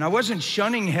heaven. I wasn't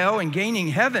shunning hell and gaining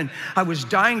heaven. I was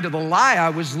dying to the lie. I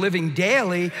was living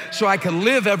daily so I could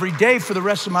live every day for the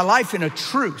rest of my life in a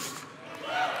truth.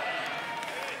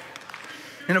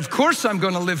 And of course I'm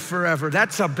gonna live forever.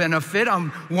 That's a benefit. I'm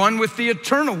one with the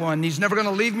eternal one. He's never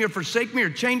gonna leave me or forsake me or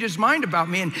change his mind about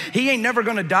me. And he ain't never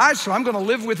gonna die, so I'm gonna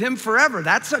live with him forever.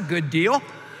 That's a good deal.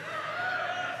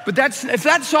 But if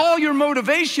that's all your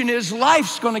motivation is,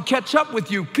 life's gonna catch up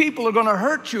with you. People are gonna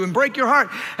hurt you and break your heart.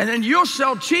 And then you'll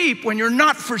sell cheap when you're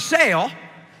not for sale.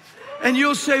 And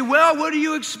you'll say, well, what do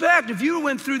you expect? If you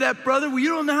went through that, brother, well, you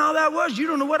don't know how that was. You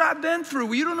don't know what I've been through.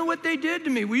 Well, you don't know what they did to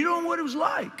me. Well, you don't know what it was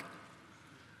like.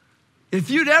 If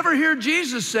you'd ever hear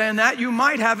Jesus saying that, you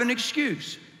might have an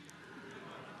excuse.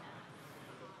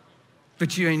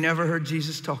 But you ain't never heard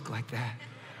Jesus talk like that.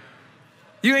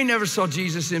 You ain't never saw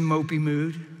Jesus in mopey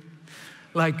mood,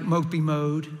 like mopey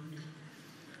mode,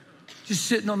 just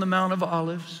sitting on the Mount of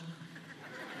Olives,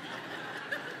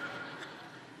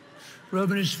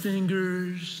 rubbing his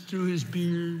fingers through his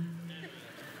beard.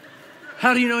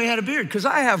 How do you know he had a beard? Because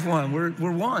I have one.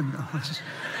 We're one.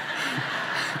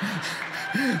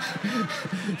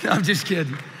 No, I'm just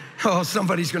kidding. Oh,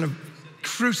 somebody's gonna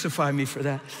crucify me for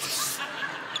that.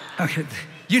 Okay,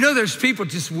 you know there's people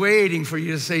just waiting for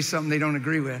you to say something they don't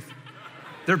agree with.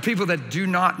 There are people that do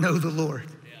not know the Lord.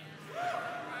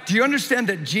 Do you understand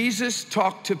that Jesus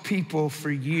talked to people for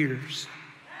years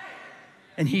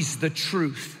and he's the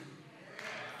truth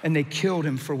and they killed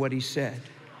him for what he said?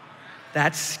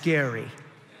 That's scary.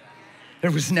 There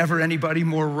was never anybody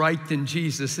more right than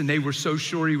Jesus, and they were so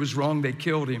sure he was wrong, they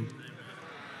killed him.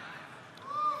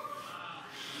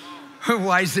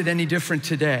 Why is it any different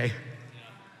today?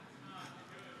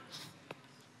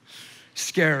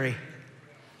 Scary.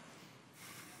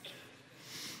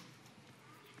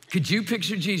 Could you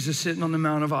picture Jesus sitting on the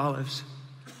Mount of Olives,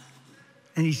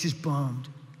 and he's just bummed?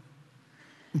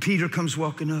 And Peter comes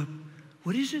walking up.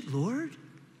 What is it, Lord?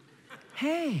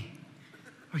 Hey,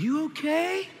 are you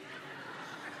okay?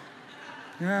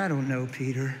 I don't know,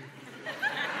 Peter.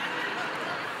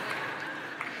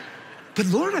 But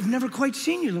Lord, I've never quite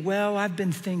seen you. Well, I've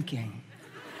been thinking.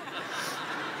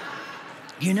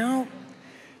 You know,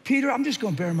 Peter, I'm just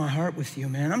gonna bare my heart with you,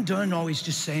 man. I'm done always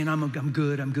just saying I'm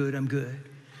good.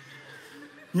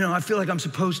 You know, I feel like I'm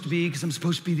supposed to be because I'm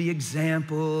supposed to be the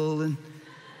example.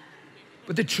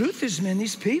 But the truth is, man,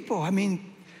 these people, I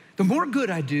mean, the more good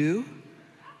I do,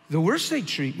 the worse they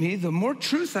treat me, the more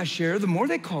truth I share, the more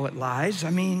they call it lies. I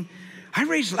mean, I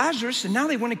raised Lazarus and now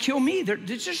they want to kill me. They're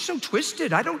just so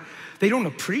twisted. They don't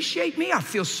appreciate me. I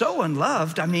feel so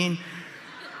unloved. I mean,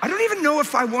 I don't even know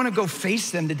if I want to go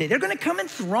face them today. They're going to come and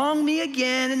throng me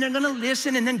again and they're going to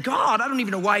listen. And then God, I don't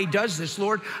even know why he does this,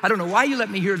 Lord. I don't know why you let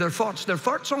me hear their thoughts. Their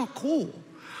thoughts aren't cool.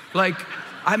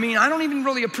 I mean, I don't even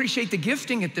really appreciate the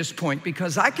gifting at this point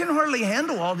because I can hardly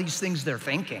handle all these things they're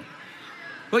thinking.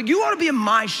 Like, you ought to be in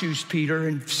my shoes, Peter,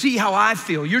 and see how I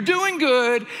feel. You're doing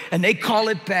good, and they call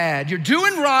it bad. You're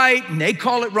doing right, and they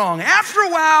call it wrong. After a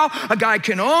while, a guy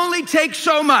can only take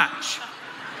so much.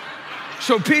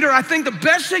 So, Peter, I think the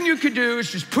best thing you could do is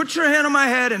just put your hand on my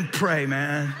head and pray,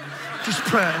 man. Just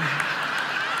pray.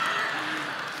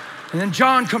 And then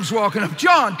John comes walking up.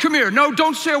 John, come here. No,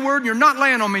 don't say a word. You're not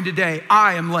laying on me today.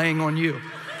 I am laying on you.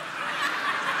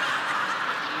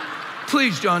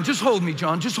 Please, John, just hold me,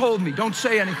 John. Just hold me. Don't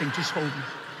say anything. Just hold me.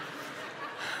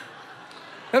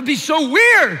 That'd be so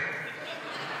weird.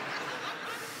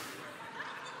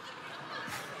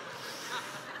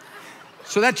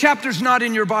 So that chapter's not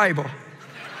in your Bible.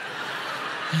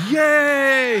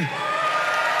 Yay.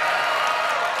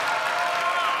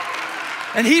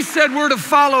 And he said we're to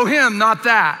follow him, not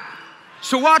that.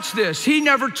 So watch this. He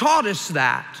never taught us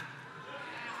that.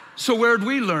 So where'd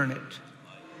we learn it?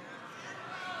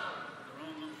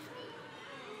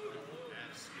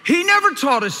 He never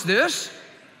taught us this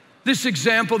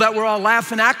example that we're all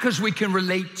laughing at because we can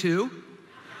relate to,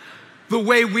 the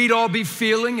way we'd all be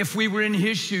feeling if we were in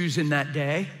his shoes in that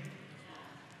day.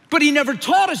 But he never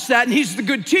taught us that, and he's the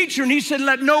good teacher, and he said,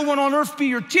 let no one on earth be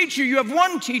your teacher. You have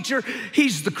one teacher,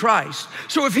 he's the Christ.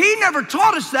 So if he never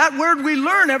taught us that, where'd we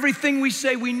learn everything we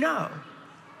say we know?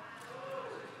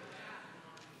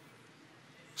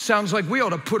 Sounds like we ought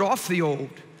to put off the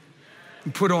old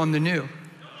and put on the new.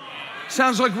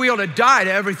 Sounds like we ought to die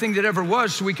to everything that ever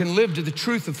was so we can live to the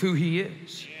truth of who he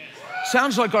is.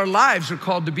 Sounds like our lives are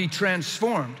called to be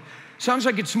transformed. Sounds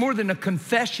like it's more than a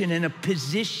confession and a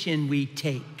position we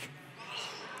take.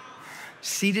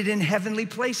 Seated in heavenly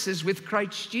places with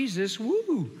Christ Jesus,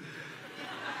 woo.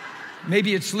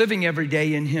 Maybe it's living every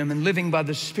day in him and living by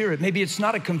the Spirit. Maybe it's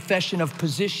not a confession of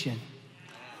position.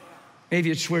 Maybe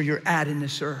it's where you're at in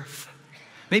this earth.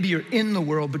 Maybe you're in the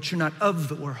world, but you're not of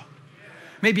the world.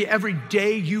 Maybe every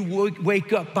day you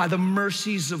wake up by the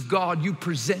mercies of God, you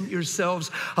present yourselves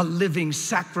a living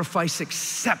sacrifice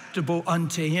acceptable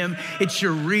unto Him. It's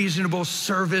your reasonable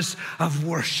service of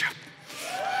worship.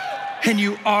 And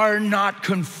you are not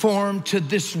conformed to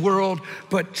this world,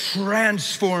 but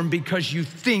transformed because you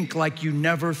think like you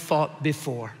never thought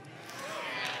before.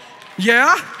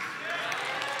 Yeah?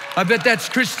 I bet that's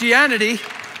Christianity.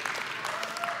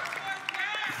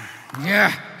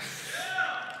 Yeah.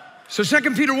 So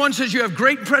 2 Peter 1 says, you have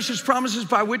great and precious promises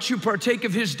by which you partake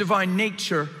of His divine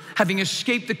nature, having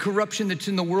escaped the corruption that's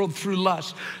in the world through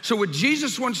lust. So what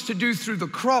Jesus wants to do through the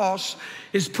cross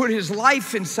is put His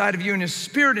life inside of you and His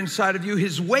Spirit inside of you,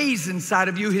 His ways inside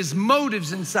of you, His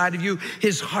motives inside of you,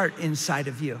 His heart inside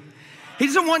of you. He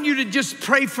doesn't want you to just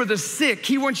pray for the sick.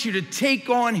 He wants you to take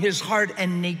on His heart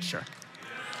and nature.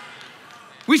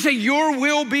 We say, your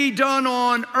will be done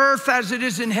on earth as it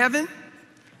is in heaven.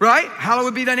 Right?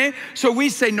 Hallowed be thy name. So we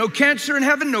say no cancer in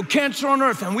heaven, no cancer on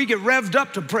earth. And we get revved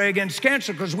up to pray against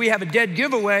cancer because we have a dead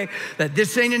giveaway that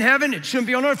this ain't in heaven, it shouldn't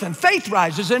be on earth. And faith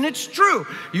rises, and it's true.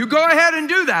 You go ahead and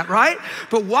do that, right?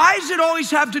 But why does it always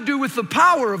have to do with the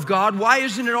power of God? Why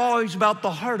isn't it always about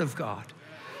the heart of God?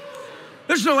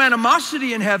 There's no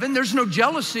animosity in heaven. There's no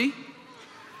jealousy.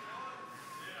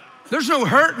 There's no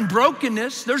hurt and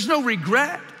brokenness. There's no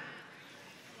regret.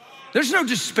 There's no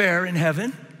despair in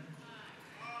heaven.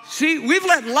 See, we've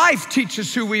let life teach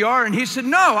us who we are, and He said,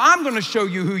 no, I'm gonna show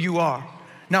you who you are.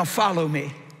 Now follow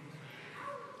me.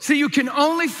 See, you can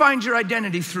only find your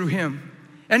identity through Him.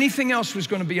 Anything else was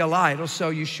gonna be a lie. It'll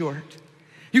sell you short.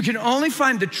 You can only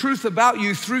find the truth about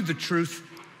you through the truth,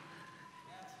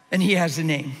 and He has a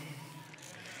name.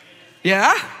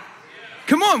 Yeah?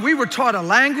 Come on, we were taught a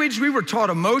language, we were taught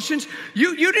emotions.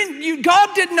 God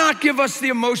did not give us the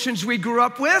emotions we grew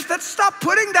up with. Let's stop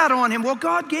putting that on Him. Well,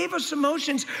 God gave us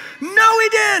emotions. No, He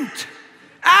didn't.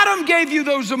 Adam gave you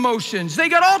those emotions. They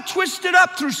got all twisted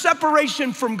up through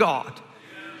separation from God.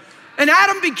 And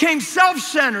Adam became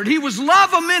self-centered. He was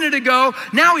love a minute ago.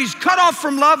 Now he's cut off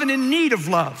from love and in need of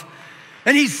love.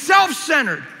 And he's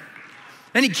self-centered.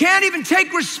 And he can't even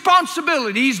take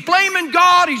responsibility. He's blaming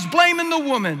God, he's blaming the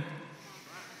woman.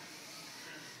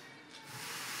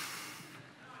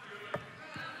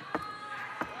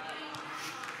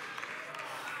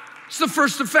 It's the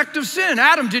first effect of sin.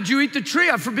 Adam, did you eat the tree?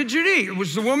 I forbid you to eat. It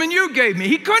was the woman you gave me.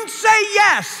 He couldn't say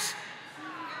yes.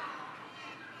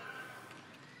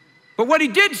 But what he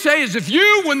did say is, if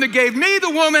you wouldn't have gave me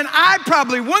the woman, I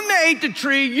probably wouldn't have ate the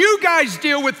tree. You guys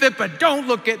deal with it, but don't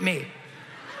look at me.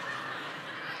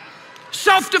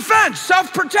 Self-defense,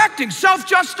 self-protecting,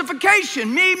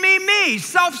 self-justification, me,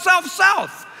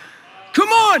 self. Come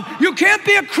on, you can't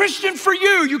be a Christian for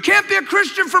you. You can't be a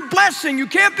Christian for blessing. You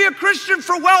can't be a Christian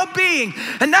for well-being.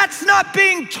 And that's not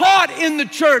being taught in the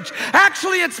church.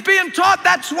 Actually, it's being taught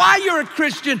that's why you're a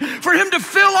Christian, for Him to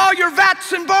fill all your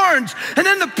vats and barns. And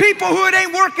then the people who it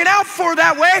ain't working out for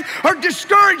that way are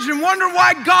discouraged and wonder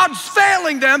why God's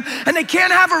failing them, and they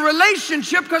can't have a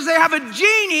relationship because they have a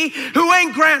genie who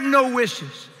ain't granting no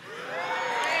wishes.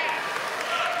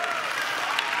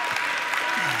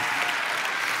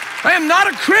 I am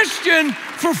not a Christian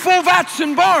for full vats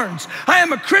and barns. I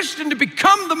am a Christian to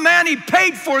become the man He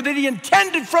paid for, that He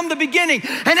intended from the beginning.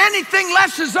 And anything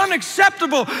less is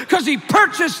unacceptable because He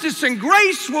purchased us, and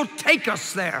grace will take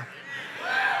us there.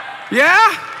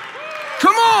 Yeah?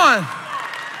 Come on.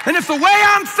 And if the way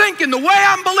I'm thinking, the way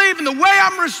I'm believing, the way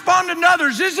I'm responding to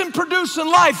others isn't producing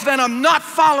life, then I'm not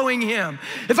following Him.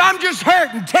 If I'm just hurt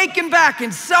and taken back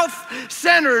and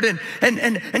self-centered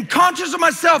and conscious of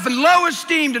myself and low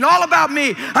esteemed and all about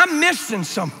me, I'm missing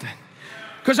something.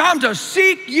 Because I'm to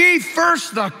seek ye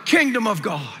first the kingdom of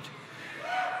God.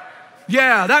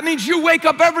 Yeah, that means you wake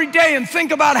up every day and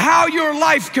think about how your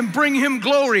life can bring Him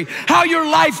glory, how your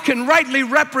life can rightly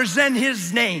represent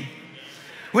His name.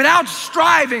 Without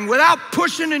striving, without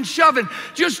pushing and shoving,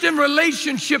 just in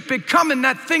relationship, becoming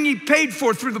that thing He paid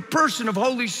for through the person of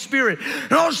Holy Spirit.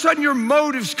 And all of a sudden your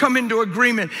motives come into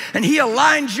agreement, and He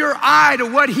aligns your eye to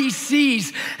what He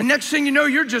sees. And next thing you know,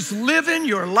 you're just living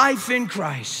your life in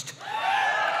Christ.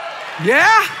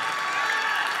 Yeah?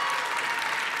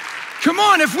 Come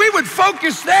on, if we would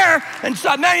focus there, and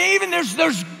so, man, even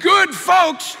there's good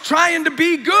folks trying to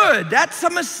be good. That's a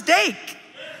mistake.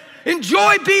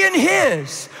 Enjoy being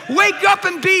His. Wake up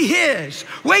and be His.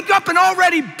 Wake up and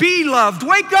already be loved.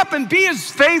 Wake up and be His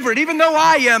favorite, even though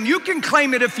I am. You can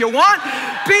claim it if you want.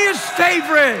 Be His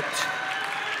favorite.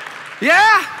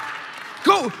 Yeah?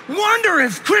 Go wonder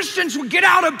if Christians would get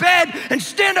out of bed and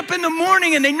stand up in the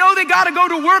morning and they know they got to go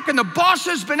to work and the boss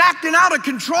has been acting out of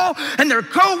control and their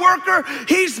coworker,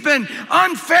 he's been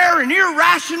unfair and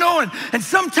irrational and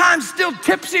sometimes still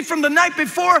tipsy from the night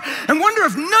before, and wonder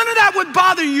if none of that would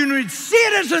bother you and you'd see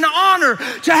it as an honor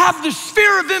to have the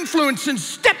sphere of influence and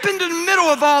step into the middle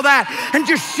of all that and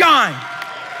just shine.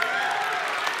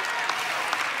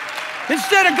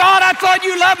 Instead of, God, I thought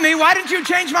you loved me. Why didn't you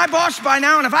change my boss by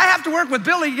now? And if I have to work with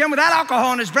Billy again with that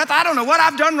alcohol in his breath, I don't know what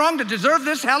I've done wrong to deserve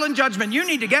this hell and judgment. You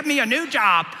need to get me a new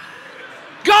job.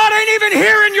 God ain't even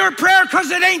hearing your prayer because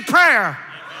it ain't prayer.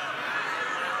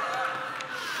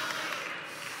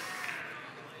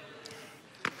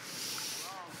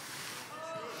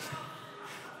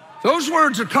 Those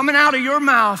words are coming out of your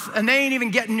mouth and they ain't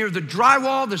even getting near the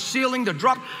drywall, the ceiling, the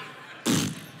drop.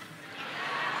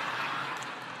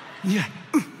 Yeah.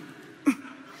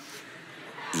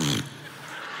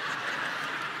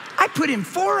 I put in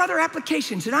 4 other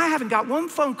applications and I haven't got one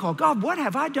phone call. God, what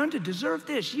have I done to deserve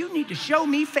this? You need to show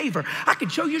me favor. I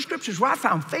could show you scriptures where I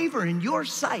found favor in your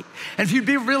sight. And if you'd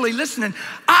be really listening,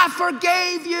 I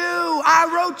forgave you.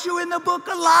 I wrote you in the book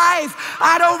of life.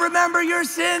 I don't remember your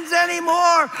sins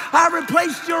anymore. I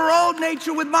replaced your old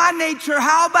nature with my nature.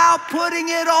 How about putting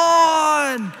it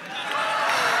on?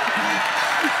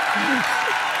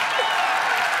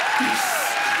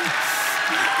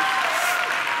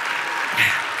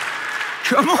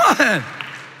 Come on.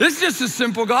 This is just a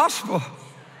simple gospel.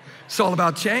 It's all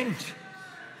about change.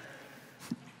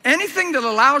 Anything that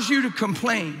allows you to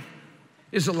complain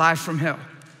is a lie from hell.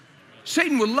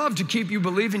 Satan would love to keep you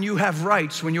believing you have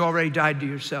rights when you already died to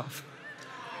yourself.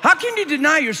 How can you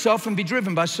deny yourself and be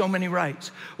driven by so many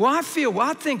rights? Well, I feel, well,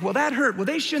 I think, well, that hurt. Well,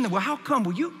 they shouldn't have. Well, how come?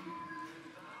 Well, you.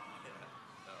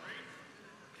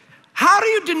 How do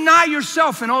you deny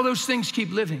yourself and all those things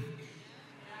keep living?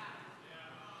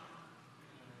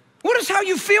 What does how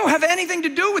you feel have anything to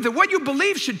do with it? What you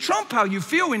believe should trump how you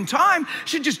feel in time,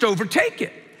 should just overtake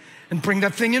it and bring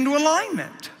that thing into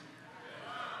alignment.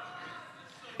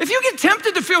 If you get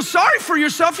tempted to feel sorry for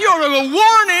yourself, you're a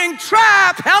warning,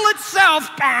 trap, hell itself.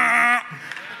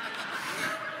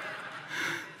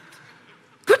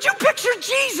 Could you picture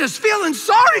Jesus feeling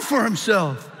sorry for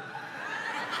himself?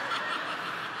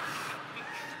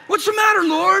 What's the matter,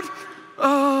 Lord?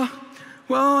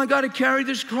 Well, I got to carry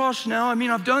this cross now. I mean,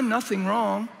 I've done nothing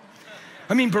wrong.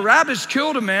 I mean, Barabbas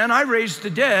killed a man. I raised the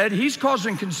dead. He's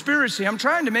causing conspiracy. I'm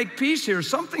trying to make peace here.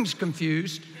 Something's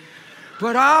confused.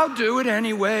 But I'll do it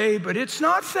anyway. But it's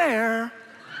not fair.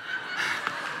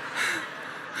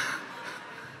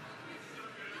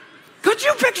 Could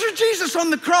you picture Jesus on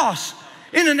the cross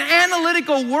in an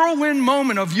analytical whirlwind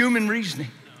moment of human reasoning?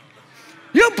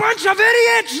 You bunch of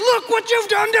idiots, look what you've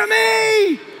done to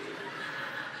me.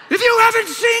 If you haven't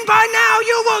seen by now,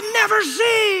 you will never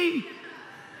see.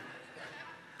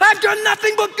 I've done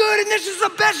nothing but good, and this is the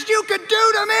best you could do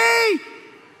to me.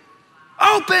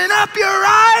 Open up your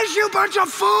eyes, you bunch of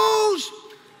fools.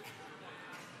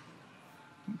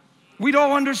 We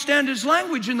don't understand his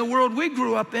language in the world we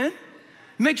grew up in.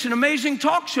 He makes an amazing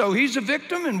talk show. He's a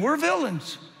victim, and we're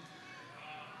villains.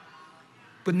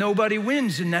 But nobody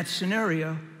wins in that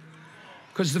scenario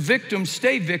because the victims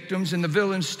stay victims and the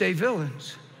villains stay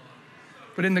villains.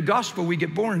 But in the gospel, we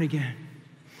get born again.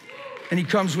 And he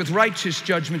comes with righteous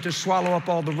judgment to swallow up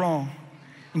all the wrong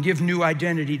and give new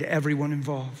identity to everyone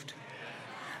involved.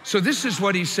 So this is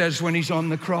what he says when he's on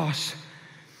the cross.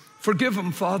 Forgive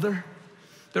them, Father.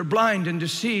 They're blind and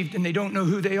deceived and they don't know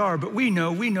who they are, but we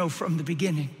know from the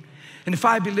beginning. And if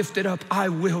I be lifted up, I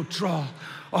will draw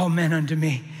all men unto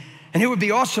me. And it would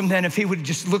be awesome then if he would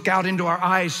just look out into our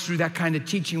eyes through that kind of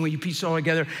teaching when you piece it all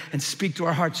together and speak to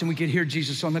our hearts and we could hear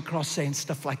Jesus on the cross saying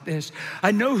stuff like this.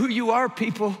 I know who you are,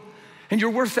 people. And you're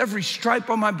worth every stripe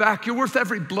on my back. You're worth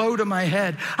every blow to my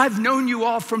head. I've known you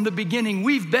all from the beginning.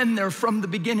 We've been there from the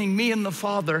beginning, me and the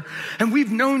Father. And we've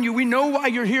known you. We know why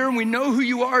you're here and we know who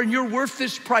you are and you're worth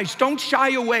this price. Don't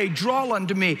shy away. Draw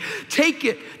unto me. Take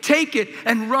it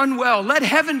and run well. Let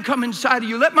heaven come inside of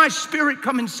you. Let my spirit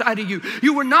come inside of you.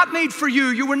 You were not made for you.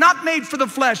 You were not made for the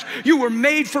flesh. You were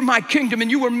made for my kingdom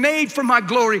and you were made for my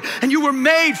glory and you were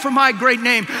made for my great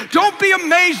name. Don't be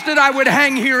amazed that I would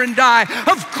hang here and die.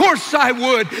 Of course I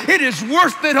would. It is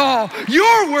worth it all.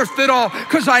 You're worth it all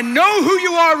because I know who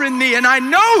you are in me and I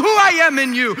know who I am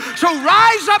in you. So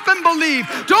rise up and believe.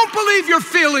 Don't believe your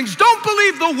feelings. Don't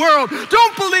believe the world.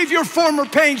 Don't believe your former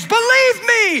pains. Believe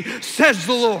me, says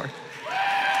the Lord.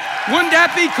 Wouldn't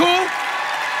that be cool?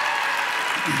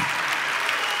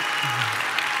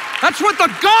 That's what the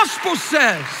gospel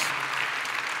says.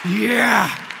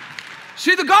 Yeah.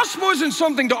 See, the gospel isn't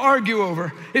something to argue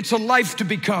over. It's a life to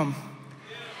become.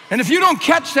 And if you don't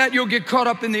catch that, you'll get caught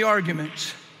up in the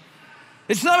arguments.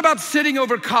 It's not about sitting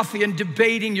over coffee and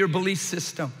debating your belief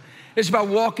system. It's about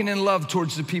walking in love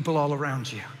towards the people all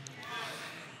around you.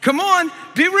 Come on,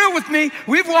 be real with me.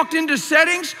 We've walked into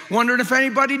settings wondering if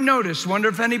anybody noticed, wonder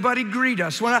if anybody greeted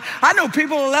us. When I know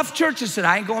people who left church and said,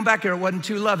 I ain't going back there, it wasn't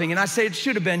too loving. And I say it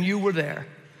should have been, you were there.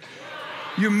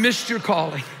 You missed your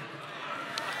calling.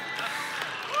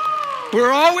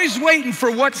 We're always waiting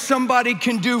for what somebody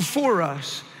can do for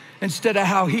us instead of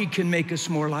how he can make us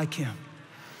more like him.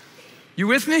 You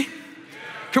with me?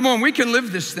 Come on, we can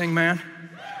live this thing, man.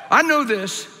 I know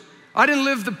this. I didn't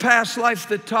live the past life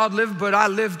that Todd lived, but I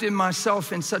lived in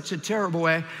myself in such a terrible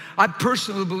way. I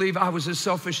personally believe I was as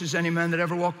selfish as any man that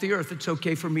ever walked the earth. It's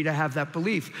okay for me to have that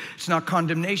belief. It's not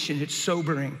condemnation, it's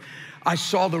sobering. I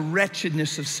saw the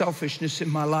wretchedness of selfishness in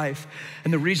my life.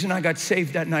 And the reason I got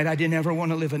saved that night, I didn't ever want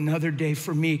to live another day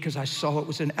for me because I saw it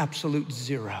was an absolute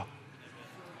zero.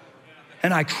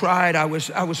 And I cried, I was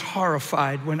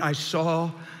horrified when I saw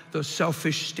the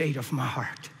selfish state of my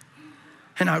heart.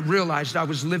 And I realized I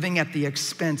was living at the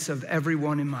expense of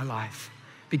everyone in my life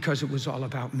because it was all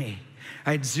about me.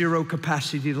 I had zero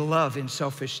capacity to love in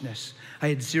selfishness. I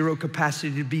had zero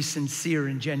capacity to be sincere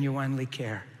and genuinely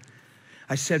care.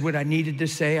 I said what I needed to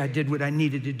say, I did what I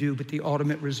needed to do, but the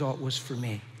ultimate result was for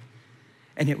me.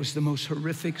 And it was the most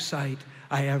horrific sight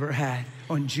I ever had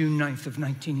on June 9th of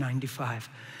 1995.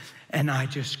 And I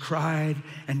just cried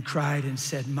and cried and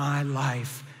said, my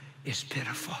life is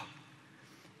pitiful.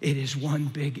 It is one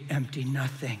big empty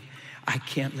nothing. I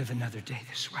can't live another day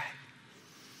this way.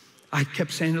 I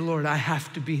kept saying to the Lord, I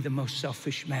have to be the most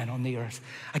selfish man on the earth.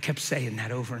 I kept saying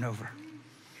that over and over.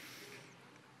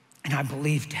 And I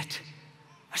believed it.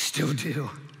 I still do.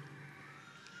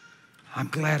 I'm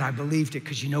glad I believed it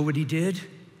because you know what he did?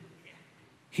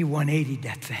 He 180'd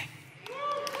that thing.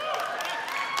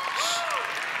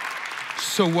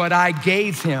 So what I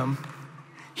gave him,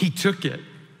 he took it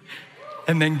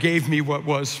and then gave me what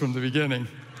was from the beginning.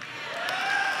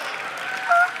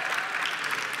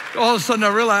 All of a sudden I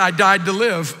realized I died to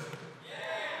live.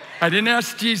 I didn't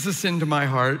ask Jesus into my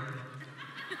heart.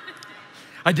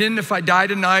 I didn't, if I die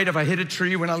tonight, if I hit a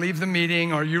tree when I leave the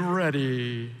meeting, are you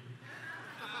ready?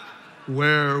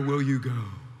 Where will you go?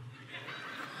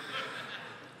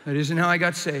 That isn't how I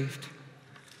got saved.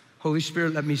 Holy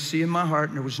Spirit let me see in my heart,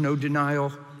 and there was no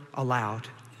denial allowed.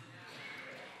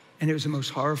 And it was the most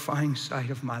horrifying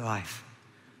sight of my life,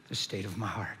 the state of my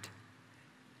heart.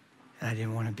 And I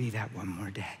didn't want to be that one more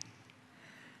day.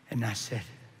 And I said,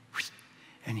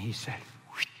 and he said,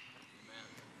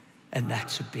 and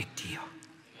that's a big deal.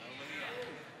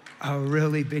 A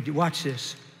really big deal. Watch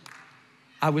this.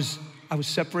 I was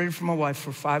separated from my wife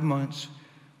for 5 months.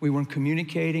 We weren't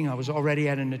communicating. I was already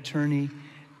at an attorney,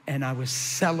 and I was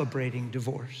celebrating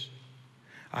divorce.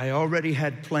 I already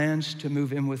had plans to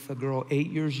move in with a girl 8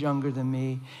 years younger than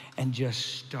me and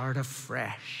just start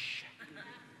afresh.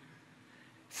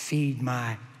 Feed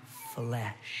my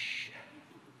flesh.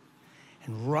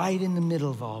 And right in the middle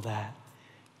of all that,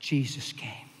 Jesus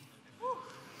came. Whew.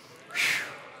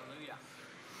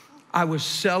 I was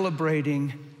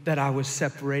celebrating that I was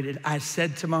separated. I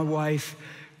said to my wife,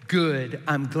 good,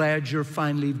 I'm glad you're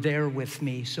finally there with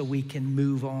me so we can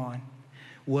move on.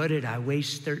 What did I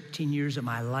waste 13 years of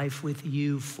my life with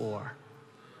you for?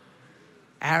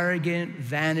 Arrogant,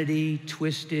 vanity,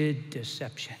 twisted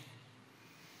deception.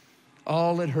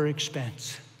 All at her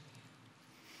expense.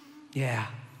 Yeah,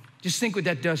 just think what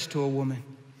that does to a woman,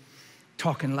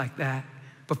 talking like that.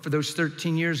 But for those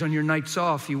 13 years on your nights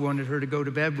off, you wanted her to go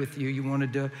to bed with you. You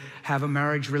wanted to have a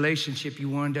marriage relationship. You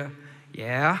wanted to,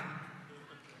 yeah.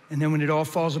 And then when it all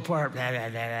falls apart, blah, blah,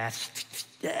 blah,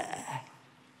 blah.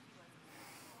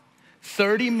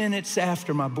 30 minutes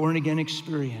after my born-again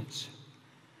experience,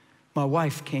 my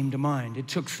wife came to mind. It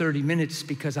took 30 minutes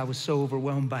because I was so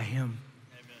overwhelmed by him.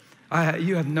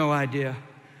 You have no idea.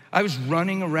 I was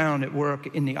running around at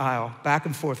work in the aisle, back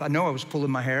and forth. I know I was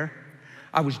pulling my hair.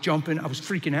 I was jumping. I was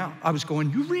freaking out. I was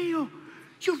going, you real?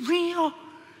 You real?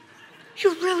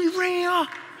 You really real?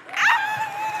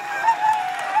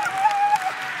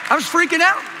 I was freaking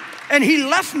out. And he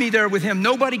left me there with him.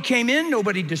 Nobody came in.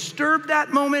 Nobody disturbed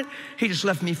that moment. He just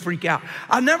left me freak out.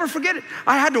 I'll never forget it.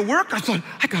 I had to work. I thought,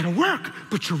 I got to work,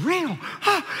 but you're real.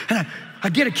 And I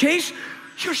get a case.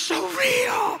 You're so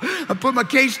real. I put my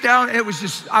case down. And it was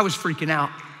just, I was freaking out.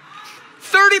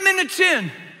 30 minutes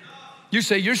in, you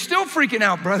say, you're still freaking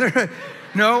out, brother.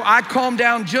 No, I calmed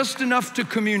down just enough to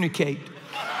communicate.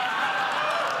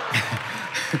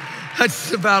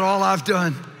 That's about all I've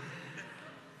done.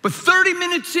 But 30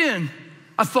 minutes in,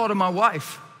 I thought of my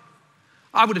wife.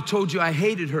 I would have told you I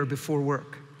hated her before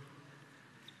work.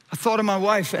 I thought of my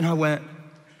wife and I went,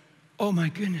 oh my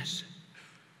goodness,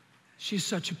 she's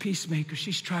such a peacemaker.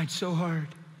 She's tried so hard.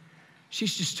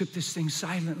 She's just took this thing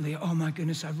silently. Oh my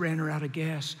goodness, I ran her out of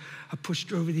gas. I pushed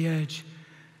her over the edge.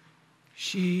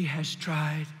 She has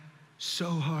tried so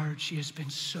hard. She has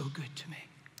been so good to me.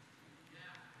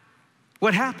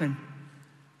 What happened?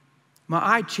 My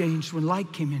eye changed when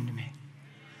light came into me.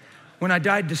 When I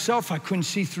died to self, I couldn't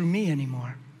see through me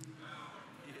anymore.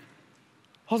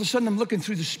 All of a sudden, I'm looking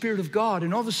through the Spirit of God,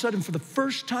 and all of a sudden, for the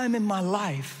first time in my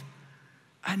life,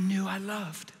 I knew I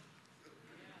loved.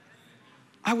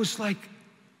 I was like,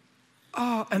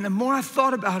 oh, and the more I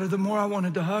thought about her, the more I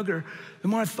wanted to hug her. The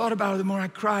more I thought about her, the more I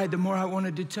cried, the more I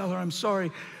wanted to tell her I'm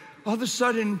sorry. All of a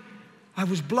sudden, I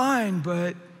was blind,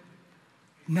 but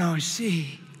now I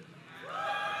see.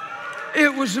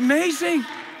 It was amazing.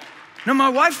 Now, my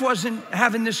wife wasn't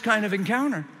having this kind of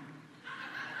encounter.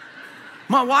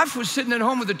 My wife was sitting at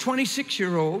home with a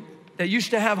 26-year-old that used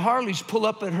to have Harleys pull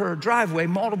up at her driveway,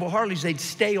 multiple Harleys. They'd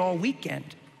stay all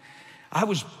weekend.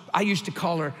 I used to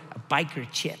call her a biker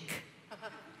chick,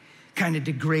 kind of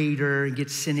degrade her and get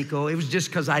cynical. It was just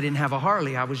because I didn't have a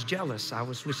Harley. I was jealous. I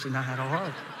was wishing I had a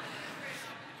Harley.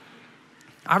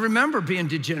 I remember being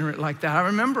degenerate like that. I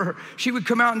remember her. She would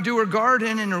come out and do her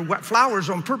garden and her flowers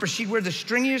on purpose. She'd wear the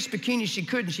stringiest bikini she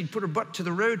could, and she'd put her butt to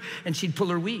the road, and she'd pull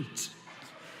her weeds.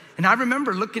 And I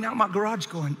remember looking out my garage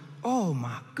going, oh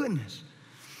my goodness.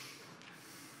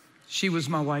 She was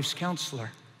my wife's counselor,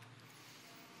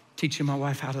 teaching my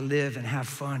wife how to live and have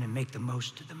fun and make the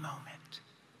most of the moment.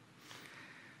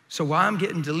 So while I'm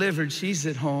getting delivered, she's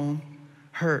at home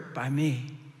hurt by me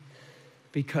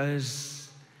because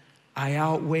I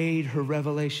outweighed her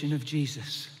revelation of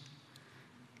Jesus.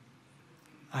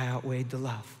 I outweighed the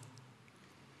love.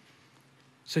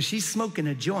 So she's smoking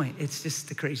a joint. It's just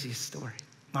the craziest story.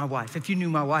 My wife, if you knew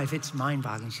my wife, it's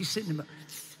mind-boggling. She's sitting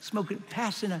smoking,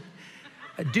 passing a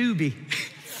doobie.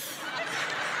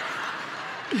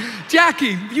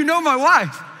 Jackie, you know my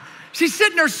wife. She's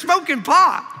sitting there smoking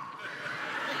pot.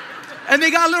 And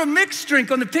they got a little mixed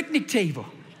drink on the picnic table.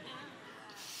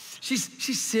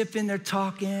 She's sipping, they're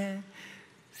talking.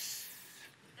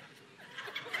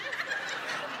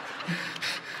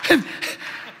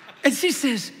 And she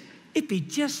says, it'd be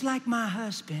just like my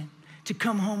husband to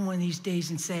come home one of these days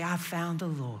and say, I found the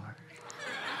Lord.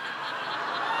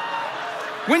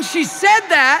 When she said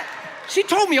that, she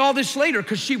told me all this later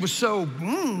because she was so,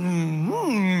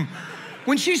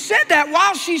 When she said that,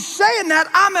 while she's saying that,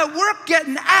 I'm at work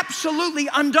getting absolutely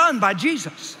undone by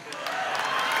Jesus.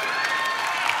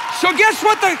 So guess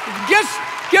what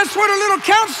her little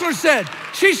counselor said?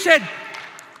 She said,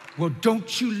 well,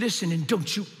 don't you listen and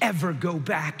don't you ever go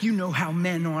back. You know how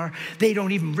men are. They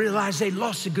don't even realize they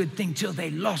lost a good thing till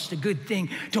they lost a good thing.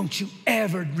 Don't you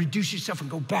ever reduce yourself and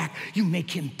go back. You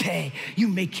make him pay. You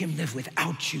make him live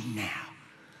without you now.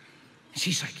 And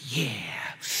she's like, yeah.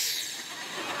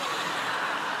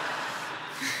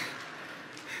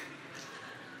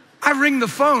 I ring the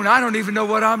phone. I don't even know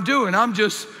what I'm doing. I'm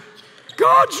just,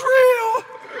 God's real.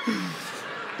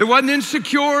 It wasn't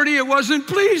insecurity. It wasn't,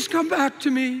 please come back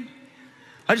to me.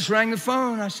 I just rang the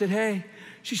phone. I said, hey.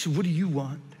 She said, what do you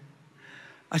want?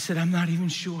 I said, I'm not even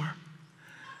sure.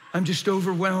 I'm just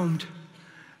overwhelmed.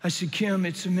 I said, Kim,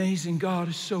 it's amazing. God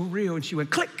is so real. And she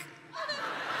went, click.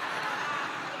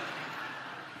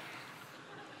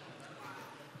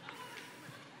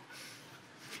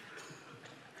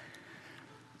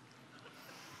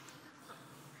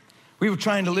 We were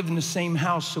trying to live in the same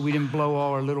house so we didn't blow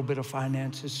all our little bit of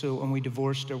finances. So when we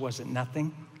divorced, there wasn't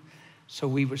nothing. So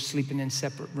we were sleeping in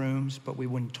separate rooms, but we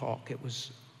wouldn't talk. It was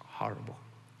horrible.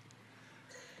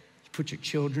 You put your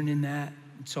children in that,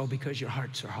 it's all because your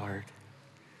hearts are hard.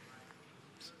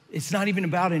 It's not even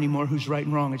about anymore who's right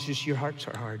and wrong. It's just your hearts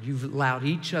are hard. You've allowed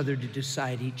each other to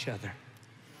decide each other.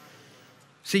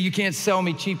 See, you can't sell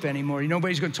me cheap anymore.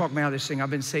 Nobody's going to talk me out of this thing.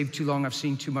 I've been saved too long. I've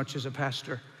seen too much as a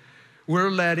pastor.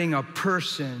 We're letting a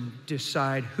person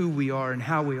decide who we are and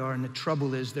how we are, and the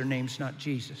trouble is their name's not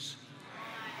Jesus.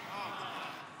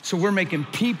 So we're making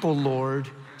people Lord,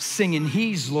 singing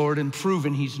He's Lord and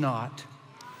proving He's not.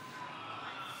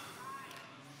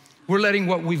 We're letting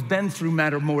what we've been through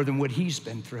matter more than what He's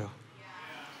been through.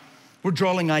 We're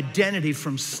drawing identity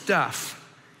from stuff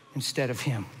instead of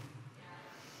Him.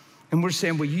 And we're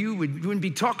saying, well, you wouldn't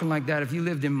be talking like that if you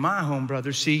lived in my home,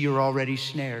 brother. See, you're already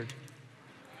snared.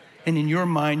 And in your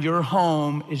mind, your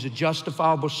home is a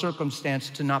justifiable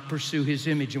circumstance to not pursue His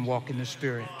image and walk in the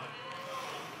Spirit.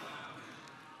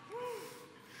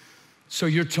 So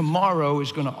your tomorrow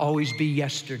is going to always be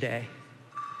yesterday.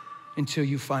 until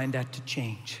you find that to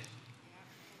change.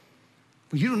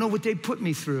 Well, you don't know what they put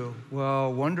me through.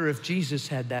 Well, wonder if Jesus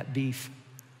had that beef.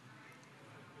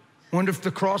 Wonder if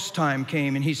the cross time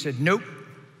came and he said, nope,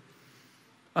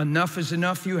 enough is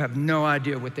enough. You have no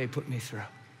idea what they put me through.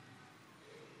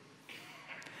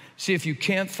 See, if you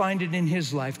can't find it in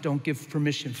his life, don't give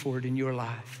permission for it in your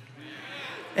life.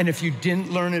 And if you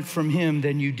didn't learn it from him,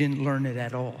 then you didn't learn it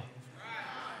at all.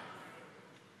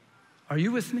 Are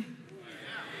you with me?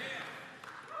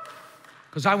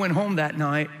 Because I went home that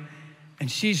night,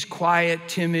 and she's quiet,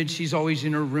 timid. She's always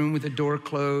in her room with the door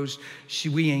closed.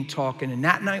 We ain't talking. And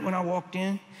that night when I walked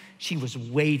in, she was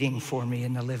waiting for me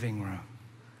in the living room.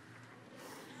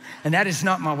 And that is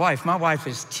not my wife. My wife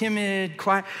is timid,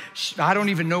 quiet. I don't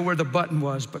even know where the button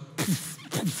was, but poof,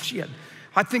 poof, she had,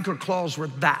 I think her claws were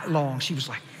that long. She was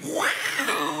like,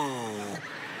 wow.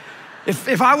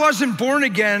 If I wasn't born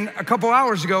again a couple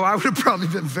hours ago, I would have probably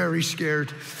been very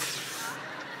scared.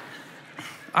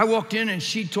 I walked in and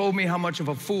she told me how much of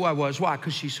a fool I was. Why?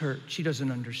 Because she's hurt. She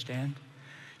doesn't understand.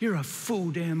 You're a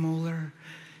fool, Dan Mohler.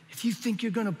 If you think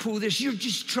you're gonna pull this, you're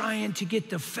just trying to get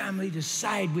the family to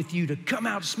side with you, to come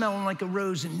out smelling like a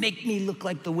rose and make me look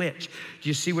like the witch. Do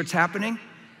you see what's happening?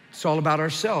 It's all about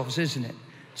ourselves, isn't it?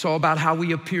 It's all about how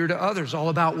we appear to others, all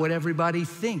about what everybody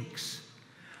thinks.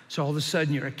 So all of a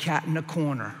sudden you're a cat in a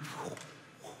corner.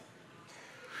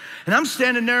 And I'm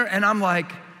standing there and I'm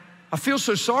like, I feel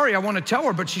so sorry, I want to tell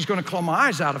her, but she's going to claw my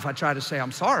eyes out if I try to say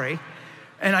I'm sorry.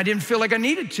 And I didn't feel like I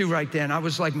needed to right then. I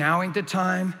was like, now ain't the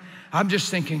time. I'm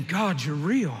just thinking, God, you're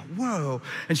real. Whoa.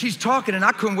 And she's talking, and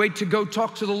I couldn't wait to go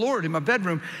talk to the Lord in my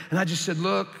bedroom. And I just said,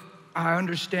 look, I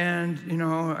understand,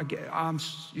 I'm,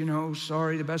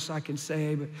 sorry, the best I can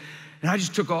say. And I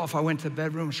just took off. I went to the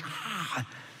bedroom.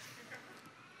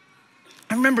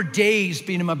 I remember days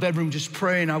being in my bedroom just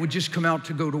praying. I would just come out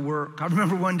to go to work. I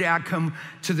remember one day I come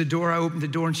to the door, I opened the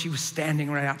door, and she was standing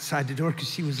right outside the door because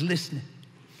she was listening.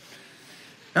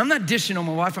 Now, I'm not dishing on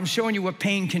my wife. I'm showing you what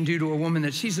pain can do to a woman.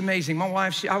 That she's amazing. My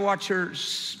wife, I watch her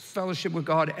fellowship with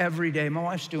God every day. My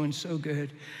wife's doing so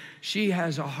good. She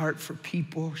has a heart for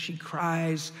people. She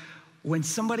cries. When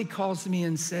somebody calls me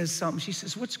and says something, she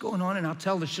says, what's going on? And I'll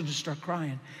tell her, she'll just start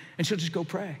crying. And she'll just go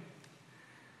pray.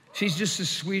 She's just the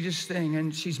sweetest thing,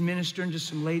 and she's ministering to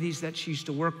some ladies that she used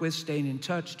to work with, staying in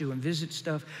touch, doing visit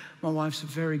stuff. My wife's a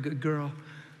very good girl.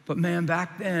 But man,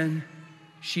 back then,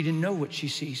 she didn't know what she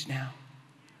sees now.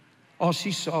 All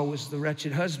she saw was the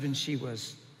wretched husband she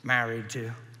was married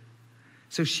to.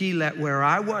 So she let where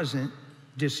I wasn't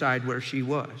decide where she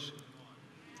was.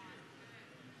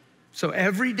 So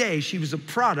every day, she was a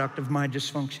product of my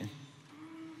dysfunction.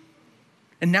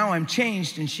 And now I'm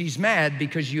changed and she's mad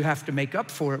because you have to make up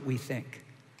for it, we think.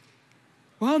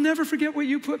 Well, I'll never forget what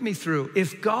you put me through.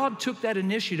 If God took that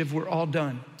initiative, we're all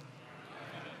done.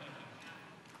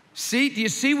 See, do you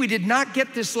see, we did not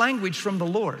get this language from the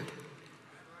Lord.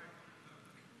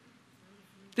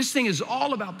 This thing is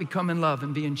all about becoming love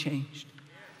and being changed.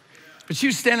 But she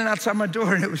was standing outside my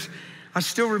door and I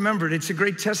still remember it. It's a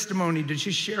great testimony to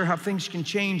just share how things can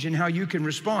change and how you can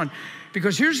respond.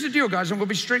 Because here's the deal, guys, I'm gonna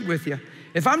be straight with you.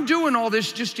 If I'm doing all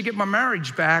this just to get my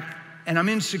marriage back and I'm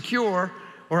insecure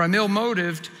or I'm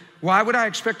ill-motived, why would I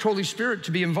expect Holy Spirit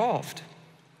to be involved?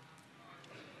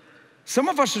 Some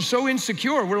of us are so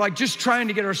insecure, we're like just trying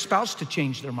to get our spouse to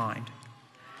change their mind.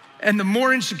 And the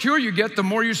more insecure you get, the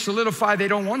more you solidify they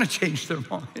don't want to change their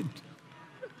mind.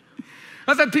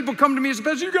 I've had people come to me and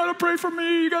say, you gotta pray for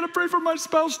me, you gotta pray for my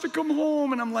spouse to come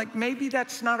home. And I'm like, maybe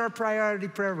that's not our priority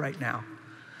prayer right now.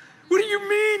 What do you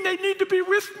mean? They need to be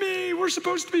with me. We're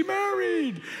supposed to be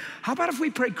married. How about if we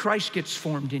pray Christ gets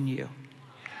formed in you?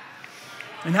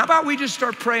 And how about we just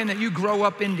start praying that you grow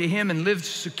up into him and live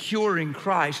secure in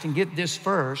Christ and get this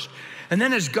first. And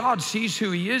then as God sees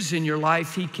who he is in your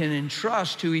life, he can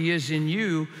entrust who he is in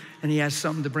you, and he has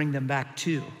something to bring them back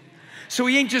to. So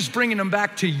he ain't just bringing them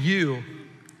back to you.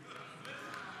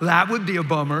 That would be a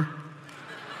bummer.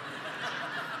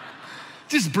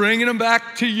 Just bringing them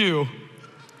back to you.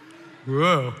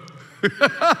 Whoa.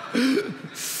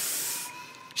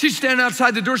 She's standing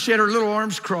outside the door. She had her little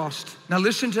arms crossed. Now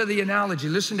listen to the analogy.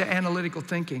 Listen to analytical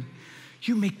thinking.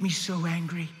 You make me so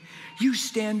angry. You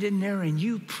stand in there and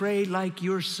you pray like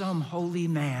you're some holy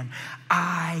man.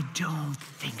 I don't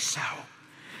think so.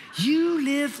 You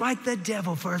lived like the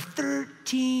devil for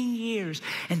 13 years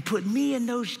and put me and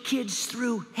those kids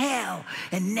through hell.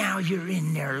 And now you're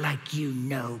in there like you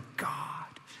know God.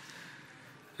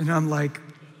 And I'm like,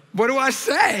 what do I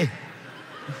say?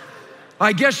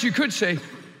 I guess you could say,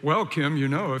 Well, Kim, you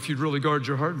know, if you'd really guard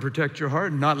your heart and protect your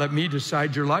heart and not let me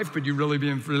decide your life, but you really be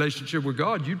in relationship with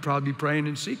God, you'd probably be praying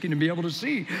and seeking and be able to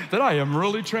see that I am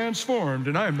really transformed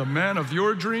and I am the man of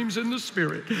your dreams in the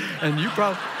Spirit. And you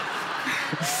probably...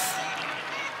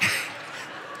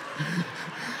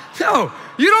 No,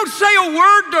 you don't say a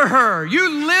word to her.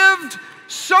 You lived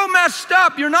so messed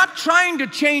up. You're not trying to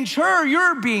change her.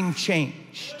 You're being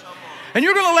changed. And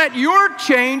you're going to let your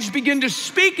change begin to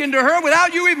speak into her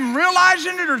without you even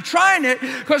realizing it or trying it,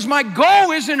 because my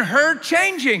goal isn't her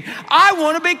changing. I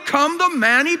want to become the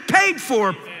man he paid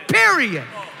for, period.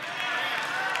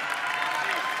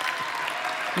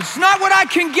 It's not what I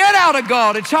can get out of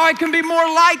God. It's how I can be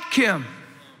more like him.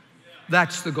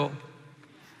 That's the goal.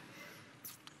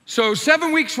 So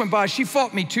 7 weeks went by. She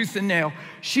fought me tooth and nail.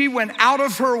 She went out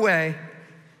of her way.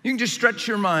 You can just stretch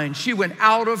your mind. She went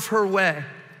out of her way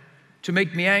to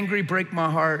make me angry, break my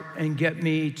heart, and get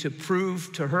me to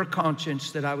prove to her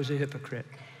conscience that I was a hypocrite.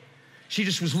 She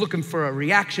just was looking for a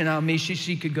reaction out of me.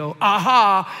 She could go,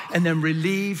 aha, and then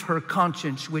relieve her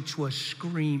conscience, which was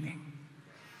screaming.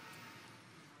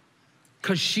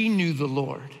 Because she knew the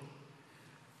Lord.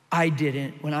 I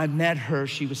didn't. When I met her,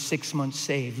 she was 6 months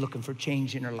saved, looking for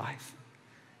change in her life.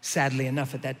 Sadly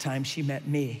enough, at that time, she met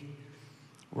me.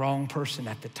 Wrong person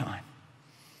at the time.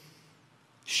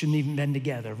 Shouldn't even been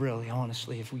together, really,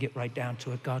 honestly. If we get right down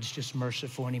to it, God's just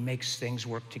merciful and he makes things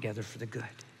work together for the good.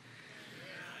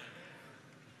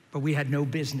 But we had no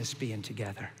business being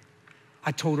together.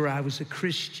 I told her I was a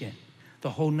Christian. The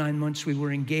whole 9 months we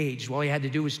were engaged, all he had to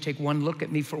do was take one look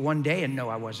at me for one day and know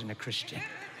I wasn't a Christian.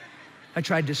 I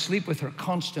tried to sleep with her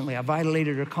constantly. I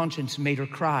violated her conscience and made her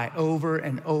cry over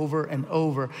and over and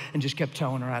over and just kept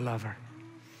telling her I love her.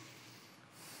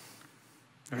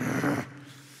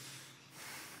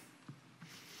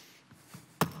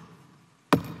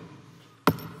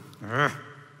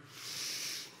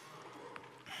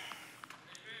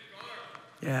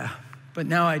 Yeah, but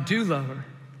now I do love her.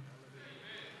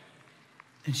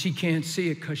 And she can't see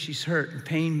it because she's hurt, and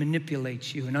pain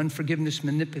manipulates you, and unforgiveness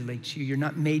manipulates you. You're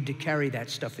not made to carry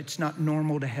that stuff. It's not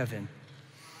normal to heaven.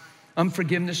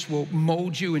 Unforgiveness will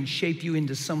mold you and shape you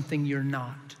into something you're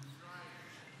not.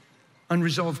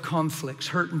 Unresolved conflicts,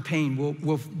 hurt and pain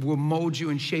will mold you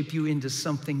and shape you into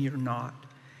something you're not.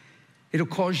 It'll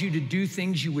cause you to do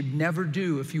things you would never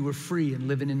do if you were free and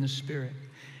living in the Spirit.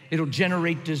 It'll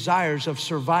generate desires of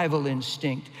survival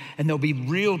instinct, and they'll be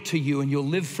real to you, and you'll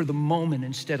live for the moment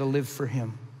instead of live for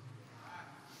him.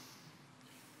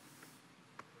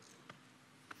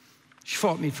 She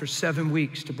fought me for 7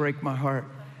 weeks to break my heart,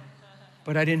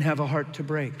 but I didn't have a heart to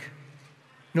break.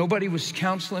 Nobody was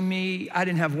counseling me. I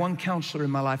didn't have one counselor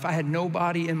in my life. I had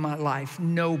nobody in my life,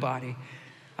 nobody.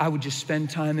 I would just spend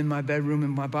time in my bedroom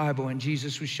in my Bible, and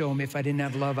Jesus was showing me if I didn't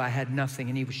have love, I had nothing,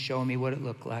 and he was showing me what it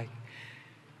looked like.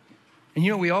 And you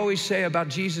know, we always say about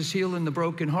Jesus healing the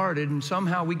brokenhearted, and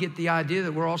somehow we get the idea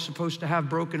that we're all supposed to have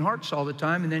broken hearts all the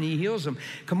time, and then he heals them.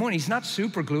 Come on, he's not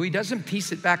super glue. He doesn't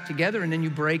piece it back together and then you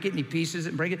break it and he pieces it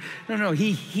and break it. No,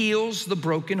 he heals the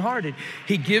brokenhearted.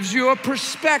 He gives you a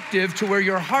perspective to where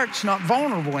your heart's not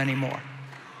vulnerable anymore.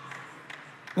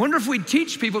 I wonder if we'd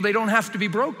teach people they don't have to be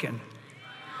broken.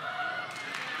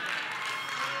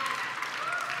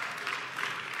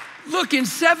 Look, in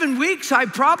 7 weeks, I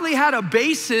probably had a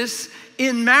basis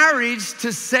in marriage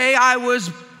to say I was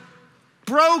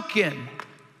broken.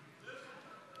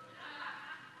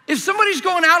 If somebody's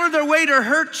going out of their way to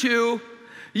hurt you,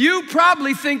 you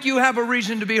probably think you have a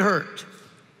reason to be hurt.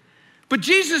 But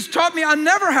Jesus taught me I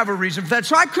never have a reason for that,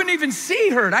 so I couldn't even see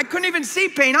hurt. I couldn't even see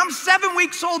pain. I'm 7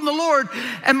 weeks old in the Lord,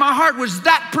 and my heart was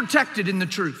that protected in the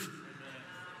truth.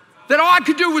 That all I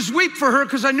could do was weep for her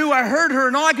because I knew I hurt her,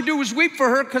 and all I could do was weep for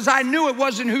her because I knew it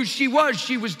wasn't who she was.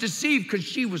 She was deceived because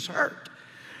she was hurt.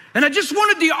 And I just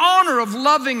wanted the honor of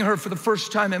loving her for the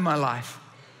first time in my life.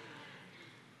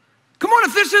 Come on,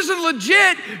 if this isn't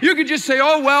legit, you could just say,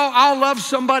 oh, well, I'll love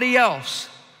somebody else.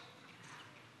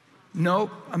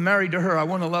 No, I'm married to her. I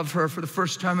want to love her for the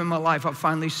first time in my life. I'll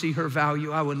finally see her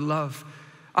value. I would love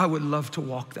to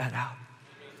walk that out.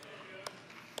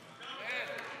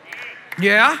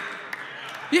 Yeah?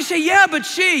 You say, yeah, but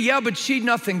she,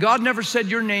 nothing. God never said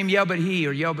your name, yeah, but he,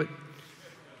 or yeah, but.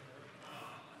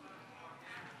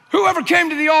 Whoever came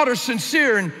to the altar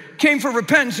sincere and came for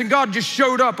repentance, and God just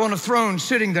showed up on a throne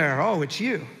sitting there. Oh, it's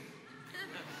you.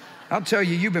 I'll tell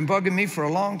you, you've been bugging me for a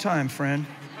long time, friend.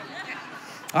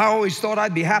 I always thought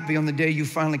I'd be happy on the day you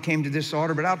finally came to this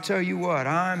altar, but I'll tell you what,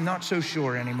 I'm not so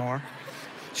sure anymore.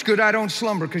 It's good I don't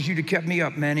slumber because you'd have kept me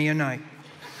up many a night.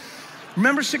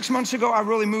 Remember 6 months ago, I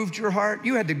really moved your heart?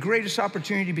 You had the greatest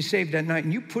opportunity to be saved that night,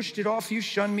 and you pushed it off, you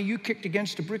shunned me, you kicked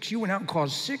against the bricks, you went out and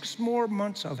caused 6 more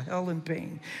months of hell and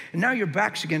pain. And now your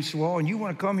back's against the wall, and you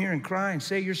want to come here and cry and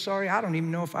say you're sorry? I don't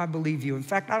even know if I believe you. In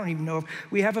fact, I don't even know if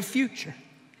we have a future.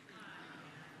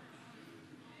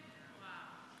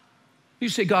 You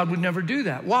say God would never do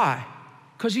that. Why?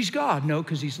 Because he's God. No,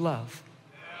 because he's love.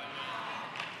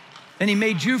 And he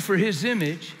made you for his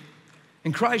image.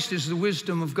 And Christ is the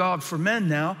wisdom of God for men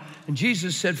now. And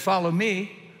Jesus said, follow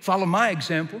me, follow my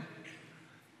example.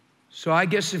 So I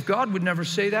guess if God would never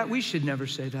say that, we should never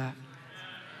say that.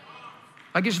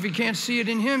 I guess if you can't see it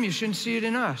in him, you shouldn't see it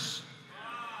in us.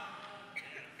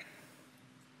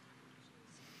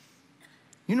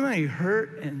 You know how many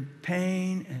hurt and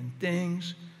pain and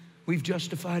things we've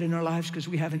justified in our lives because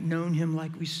we haven't known him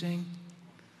like we sing?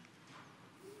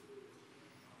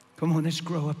 Come on, let's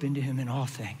grow up into him in all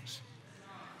things.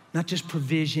 Not just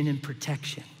provision and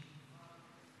protection.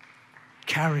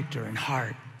 Character and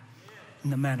heart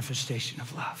and the manifestation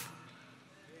of love.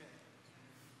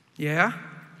 Yeah?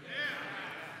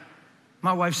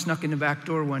 My wife snuck in the back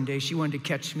door one day. She wanted to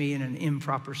catch me in an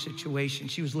improper situation.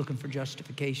 She was looking for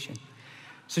justification.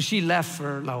 So she left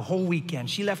for the whole weekend.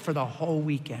 She left for the whole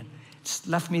weekend.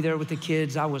 Left me there with the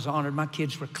kids. I was honored. My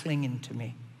kids were clinging to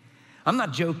me. I'm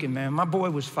not joking, man. My boy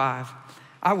was 5.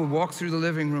 I would walk through the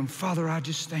living room, Father, I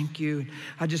just thank you.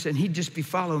 And he'd just be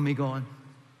following me going.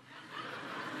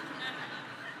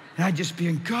 And I'd just be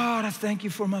in, God, I thank you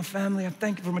for my family. I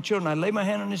thank you for my children. I'd lay my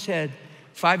hand on his head,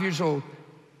 5 years old.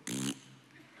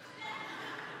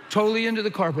 Totally into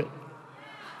the carpet.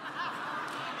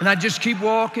 And I'd just keep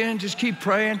walking, just keep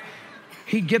praying.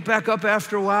 He'd get back up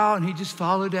after a while and he'd just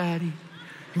follow Daddy.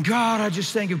 And God, I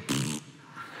just thank you.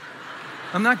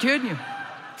 I'm not kidding you.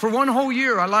 For one whole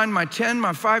year, I lined my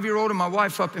 5-year-old and my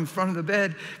wife up in front of the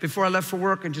bed before I left for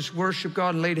work and just worshiped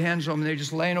God and laid hands on them. They're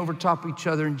just laying over top of each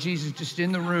other and Jesus just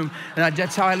in the room. And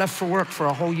that's how I left for work for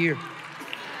a whole year.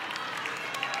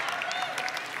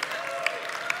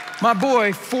 My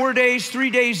boy, 3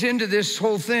 days into this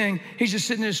whole thing, he's just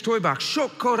sitting in his toy box. And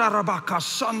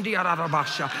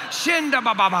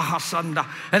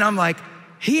I'm like,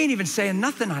 he ain't even saying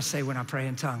nothing I say when I pray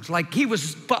in tongues. Like it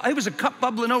was a cup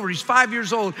bubbling over. He's 5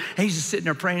 years old, and he's just sitting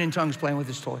there praying in tongues, playing with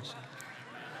his toys.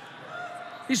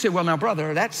 You say, well, now,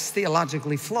 brother, that's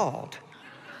theologically flawed.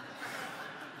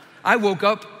 I woke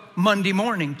up Monday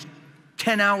morning,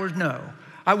 10 hours, no.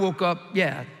 I woke up,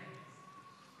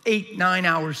 8, 9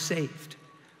 hours saved,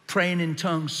 praying in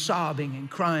tongues, sobbing and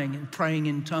crying and praying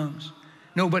in tongues.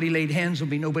 Nobody laid hands on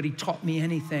me. Nobody taught me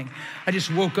anything. I just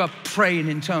woke up praying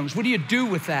in tongues. What do you do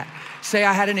with that? Say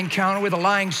I had an encounter with a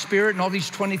lying spirit and all these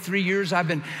 23 years I've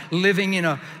been living in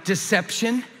a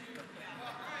deception?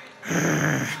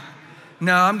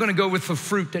 No, I'm going to go with the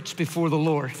fruit that's before the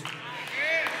Lord.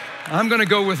 I'm going to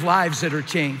go with lives that are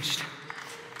changed.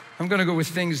 I'm going to go with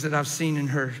things that I've seen and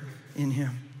heard in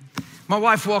him. My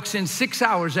wife walks in 6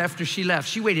 hours after she left.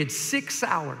 She waited 6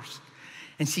 hours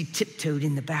and she tiptoed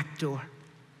in the back door.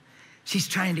 She's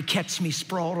trying to catch me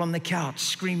sprawled on the couch,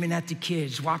 screaming at the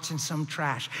kids, watching some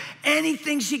trash.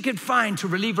 Anything she could find to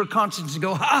relieve her conscience and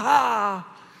go, ha ha.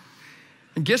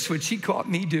 And guess what she caught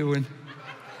me doing?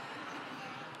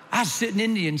 I was sitting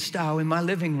Indian style in my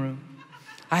living room.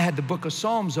 I had the book of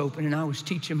Psalms open and I was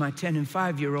teaching my 10 and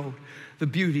 5-year-old the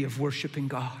beauty of worshiping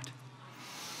God.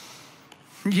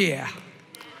 Yeah.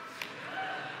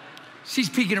 She's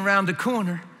peeking around the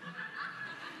corner.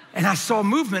 And I saw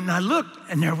movement and I looked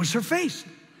and there was her face.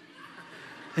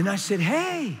 And I said,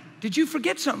 hey, did you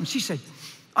forget something? She said,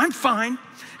 I'm fine.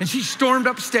 And she stormed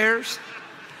upstairs.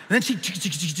 And then she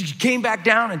came back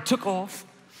down and took off.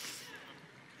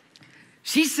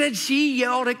 She said she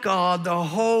yelled at God the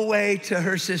whole way to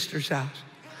her sister's house.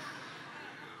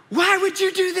 Why would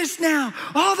you do this now?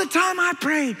 All the time I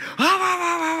prayed.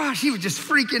 She was just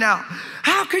freaking out.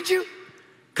 How could you?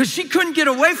 Because she couldn't get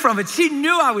away from it. She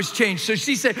knew I was changed. So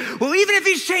she said, well, even if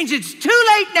he's changed, it's too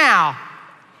late now.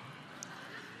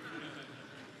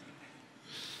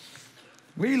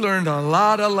 We learned a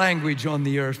lot of language on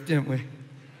the earth, didn't we?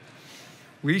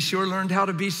 We sure learned how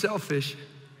to be selfish.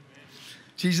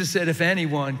 Jesus said, if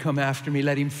anyone come after me,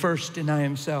 let him first deny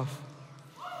himself.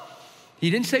 He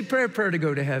didn't say pray a prayer to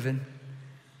go to heaven.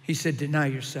 He said, deny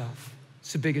yourself.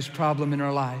 It's the biggest problem in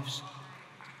our lives.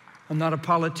 I'm not a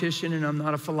politician and I'm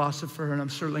not a philosopher and I'm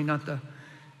certainly not the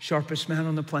sharpest man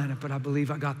on the planet, but I believe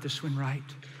I got this one right.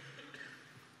 The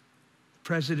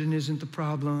president isn't the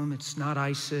problem. It's not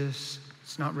ISIS.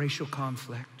 It's not racial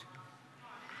conflict.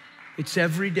 It's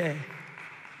every day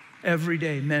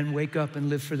men wake up and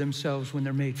live for themselves when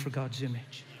they're made for God's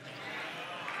image.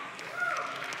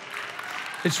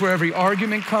 It's where every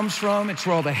argument comes from. It's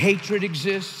where all the hatred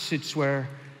exists. It's where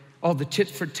all the tit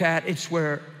for tat. It's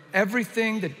where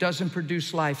everything that doesn't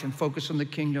produce life and focus on the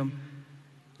kingdom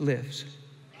lives.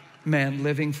 Man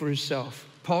living for himself.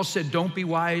 Paul said, don't be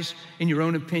wise in your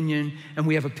own opinion, and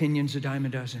we have opinions a dime a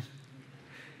dozen.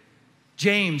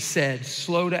 James said,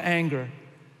 slow to anger,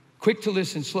 quick to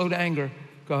listen, slow to anger,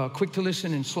 quick to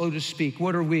listen and slow to speak.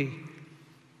 What are we?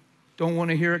 Don't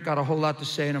want to hear it, got a whole lot to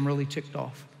say, and I'm really ticked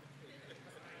off.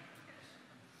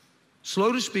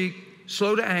 Slow to speak,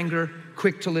 slow to anger,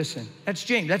 quick to listen. That's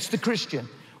James, that's the Christian.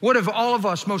 What have all of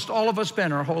us, most all of us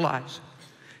been our whole lives?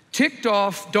 Ticked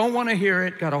off, don't want to hear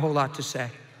it, got a whole lot to say.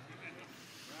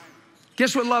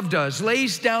 Guess what love does?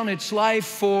 Lays down its life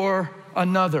for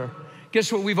another.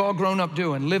 Guess what we've all grown up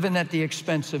doing? Living at the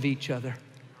expense of each other.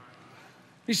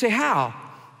 You say, how?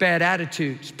 Bad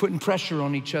attitudes, putting pressure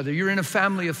on each other. You're in a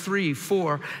family of 3,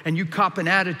 4, and you cop an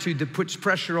attitude that puts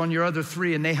pressure on your other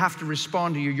 3, and they have to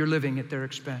respond to you. You're living at their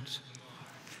expense.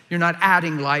 You're not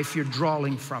adding life, you're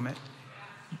drawing from it.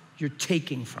 You're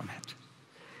taking from it.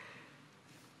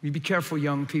 You be careful,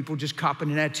 young people, just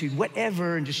copping an attitude,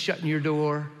 whatever, and just shutting your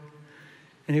door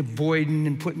and avoiding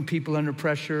and putting people under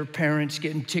pressure. Parents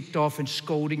getting ticked off and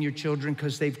scolding your children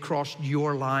because they've crossed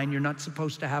your line. You're not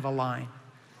supposed to have a line.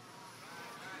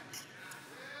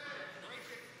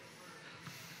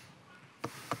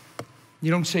 You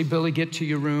don't say, Billy, get to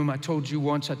your room. I told you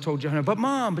once, I told you, honey, but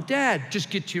Mom, but Dad, just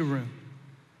get to your room.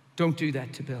 Don't do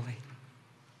that to Billy.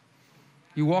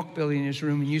 You walk Billy in his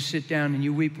room and you sit down and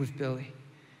you weep with Billy.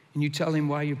 And you tell him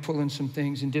why you're pulling some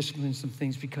things and disciplining some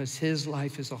things, because his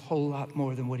life is a whole lot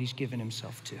more than what he's given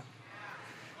himself to.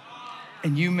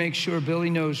 And you make sure Billy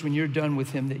knows when you're done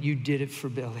with him that you did it for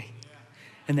Billy.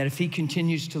 And that if he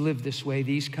continues to live this way,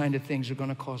 these kind of things are going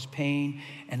to cause pain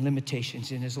and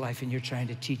limitations in his life. And you're trying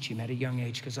to teach him at a young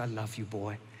age, because I love you,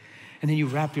 boy. And then you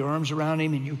wrap your arms around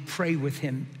him and you pray with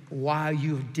him while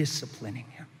you're disciplining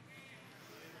him.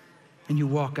 And you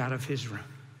walk out of his room.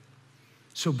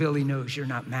 So Billy knows you're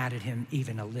not mad at him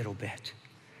even a little bit.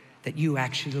 That you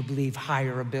actually believe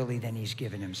higher a Billy than he's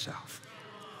given himself.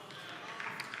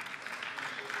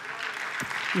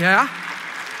 Yeah?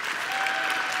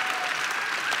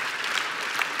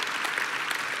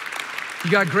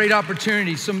 You got great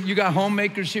opportunities. You got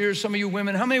homemakers here, some of you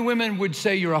women. How many women would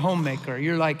say you're a homemaker?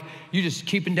 You're like, you just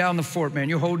keeping down the fort, man.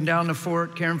 You're holding down the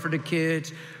fort, caring for the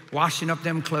kids, washing up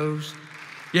them clothes.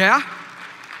 Yeah?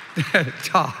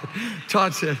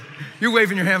 Todd said, you're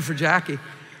waving your hand for Jackie.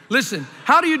 Listen,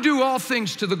 how do you do all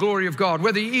things to the glory of God?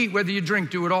 Whether you eat, whether you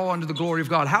drink, do it all unto the glory of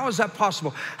God. How is that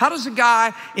possible? How does a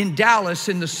guy in Dallas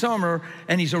in the summer,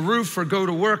 and he's a roofer, go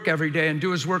to work every day and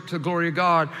do his work to the glory of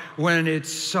God when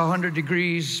it's 100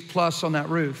 degrees plus on that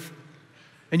roof?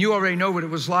 And you already know what it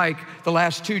was like the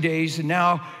last 2 days, and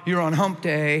now you're on hump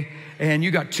day, and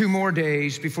you got 2 more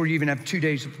days before you even have 2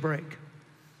 days of break.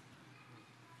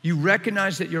 You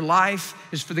recognize that your life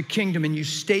is for the kingdom, and you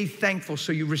stay thankful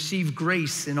so you receive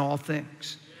grace in all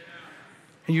things.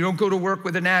 And you don't go to work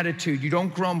with an attitude. You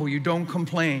don't grumble. You don't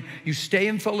complain. You stay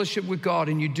in fellowship with God,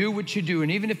 and you do what you do.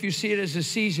 And even if you see it as a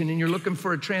season and you're looking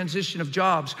for a transition of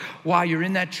jobs, while you're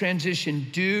in that transition,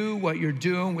 do what you're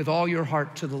doing with all your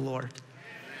heart to the Lord.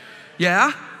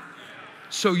 Yeah?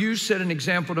 So you set an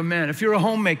example to men. If you're a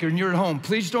homemaker and you're at home,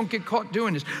 please don't get caught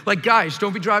doing this. Like, guys,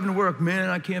 don't be driving to work. Man,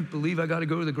 I can't believe I got to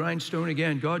go to the grindstone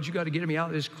again. God, you got to get me out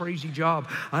of this crazy job.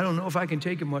 I don't know if I can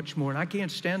take it much more, and I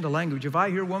can't stand the language. If I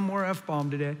hear one more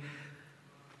F-bomb today,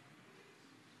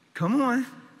 come on.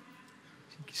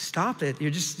 Stop it.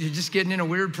 You're just getting in a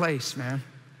weird place, man.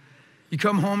 You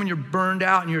come home and you're burned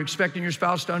out and you're expecting your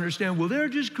spouse to understand, well, they're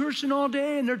just cursing all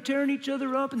day and they're tearing each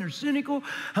other up and they're cynical.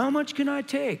 How much can I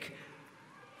take?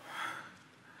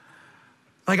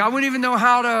 Like, I wouldn't even know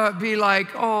how to be like,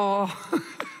 oh.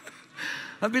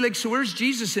 I'd be like, so where's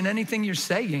Jesus in anything you're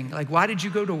saying? Like, why did you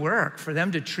go to work? For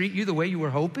them to treat you the way you were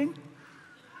hoping?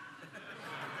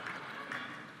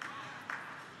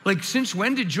 Like, since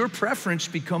when did your preference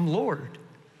become Lord?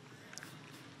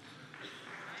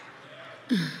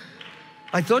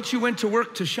 I thought you went to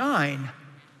work to shine.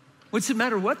 What's the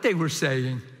matter what they were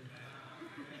saying?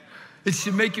 It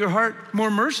should make your heart more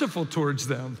merciful towards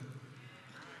them.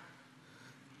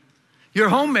 You're a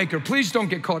homemaker. Please don't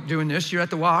get caught doing this. You're at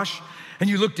the wash, and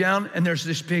you look down, and there's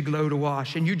this big load to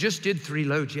wash, and you just did 3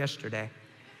 loads yesterday.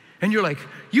 And you're like,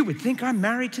 you would think I'm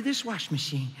married to this wash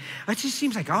machine. It just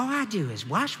seems like all I do is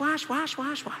wash, wash, wash,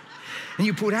 wash, wash. And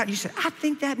you pull it out, and you say, I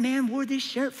think that man wore this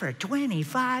shirt for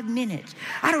 25 minutes.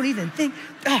 I don't even think,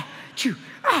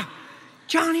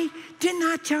 Johnny, didn't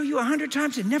I tell you 100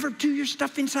 times to never do your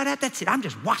stuff inside out? That's it. I'm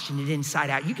just washing it inside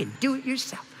out. You can do it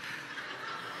yourself.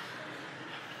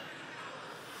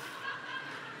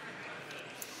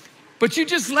 But you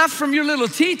just left from your little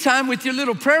tea time with your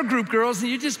little prayer group girls, and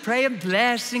you're just praying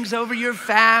blessings over your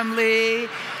family,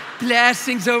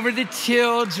 blessings over the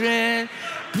children.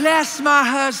 Bless my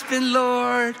husband,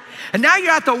 Lord. And now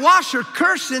you're at the washer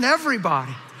cursing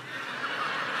everybody.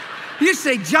 You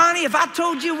say, Johnny, if I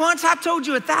told you once, I told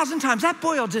you 1,000 times, that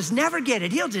boy will just never get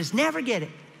it. He'll just never get it.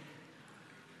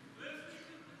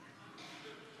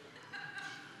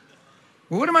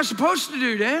 Well, what am I supposed to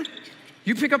do, Dan?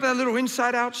 You pick up that little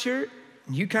inside out shirt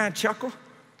and you kind of chuckle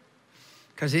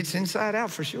because it's inside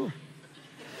out for sure.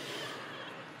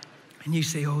 And you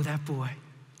say, oh, that boy,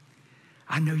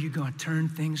 I know you're going to turn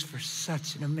things for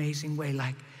such an amazing way.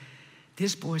 Like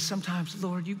this boy, sometimes,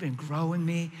 Lord, you've been growing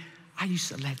me. I used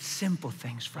to let simple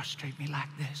things frustrate me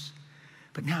like this.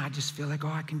 But now I just feel like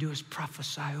all I can do is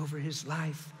prophesy over his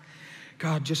life.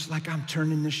 God, just like I'm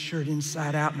turning this shirt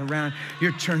inside out and around,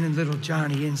 you're turning little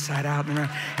Johnny inside out and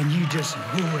around, and you just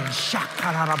and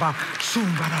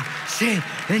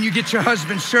then you get your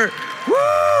husband's shirt.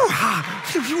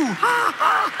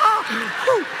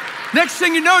 Next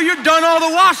thing you know, you're done all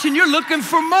the washing. You're looking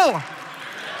for more.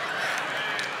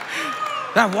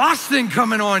 That wash thing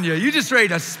coming on you. You just ready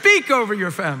to speak over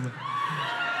your family.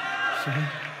 See?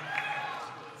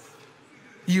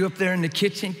 You up there in the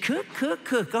kitchen, cook, cook,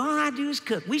 cook. All I do is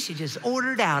cook. We should just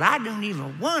order it out. I don't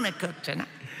even want to cook tonight.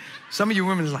 Some of you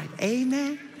women are like,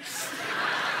 amen.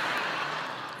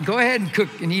 Go ahead and cook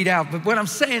and eat out. But what I'm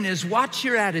saying is watch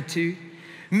your attitude.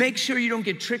 Make sure you don't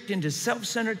get tricked into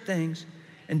self-centered things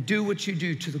and do what you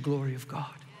do to the glory of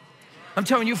God. I'm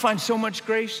telling you, you'll find so much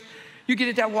grace. You get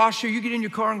at that washer, you get in your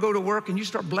car and go to work and you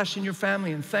start blessing your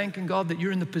family and thanking God that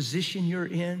you're in the position you're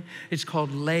in. It's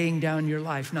called laying down your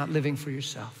life, not living for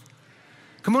yourself.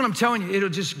 Come on, I'm telling you,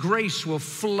 grace will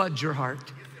flood your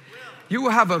heart. You will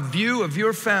have a view of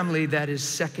your family that is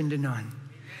second to none.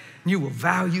 You will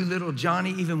value little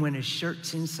Johnny even when his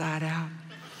shirt's inside out.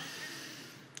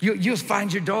 You'll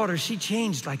find your daughter, she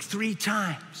changed like 3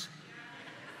 times.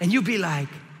 And you'll be like,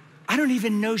 I don't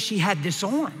even know she had this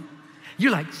on.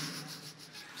 You're like,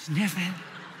 sniffing.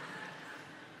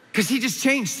 Because he just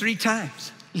changed 3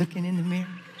 times, looking in the mirror.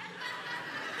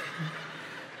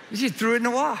 He just threw it in the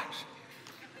wash.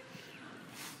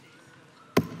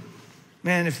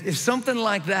 Man, if something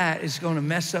like that is going to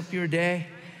mess up your day,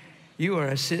 you are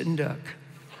a sitting duck.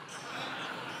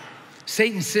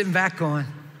 Satan's sitting back going,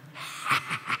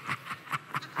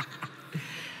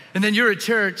 and then you're at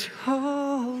church,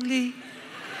 holy,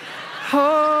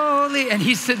 holy, and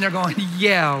he's sitting there going,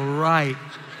 yeah, right.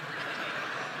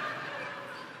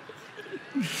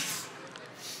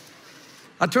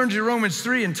 I turned to Romans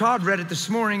 3, and Todd read it this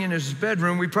morning in his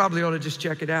bedroom. We probably ought to just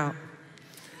check it out.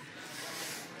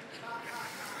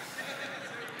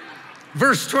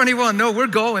 Verse 21, no, we're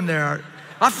going there.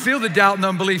 I feel the doubt and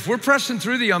unbelief. We're pressing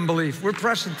through the unbelief. We're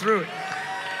pressing through it.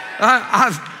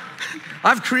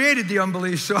 I've created the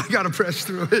unbelief, so I got to press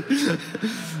through it.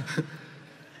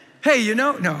 Hey, you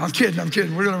know, no, I'm kidding.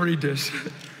 We're going to read this.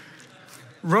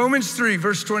 Romans 3,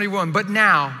 verse 21, but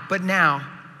now,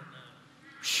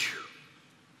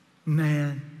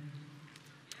 man.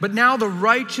 But now the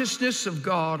righteousness of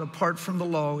God apart from the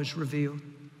law is revealed,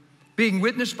 being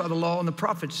witnessed by the law and the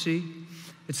prophets. See,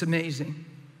 it's amazing.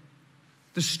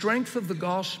 The strength of the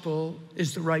gospel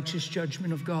is the righteous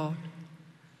judgment of God.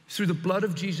 Through the blood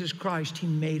of Jesus Christ, he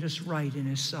made us right in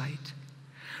his sight.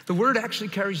 The word actually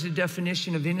carries the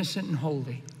definition of innocent and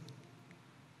holy.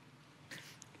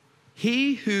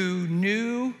 He who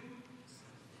knew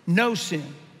no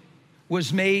sin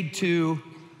was made to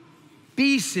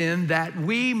be sin that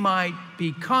we might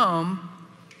become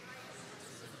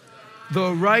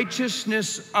the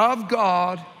righteousness of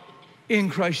God in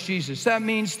Christ Jesus. That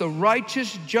means the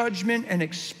righteous judgment and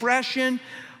expression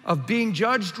of being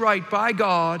judged right by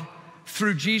God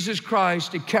through Jesus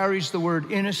Christ. It carries the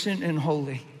word innocent and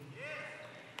holy.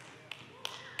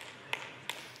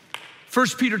 1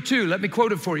 Peter 2, let me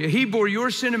quote it for you. He bore your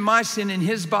sin and my sin in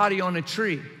his body on a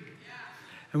tree.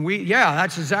 And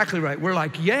that's exactly right. We're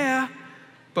like, yeah,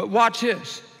 but watch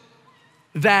this.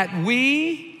 That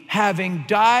we, having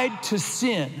died to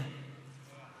sin,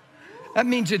 that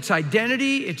means its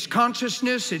identity, its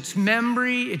consciousness, its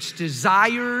memory, its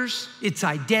desires, its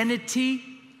identity.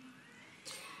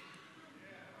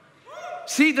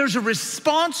 See, there's a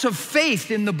response of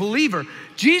faith in the believer.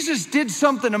 Jesus did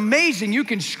something amazing. You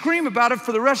can scream about it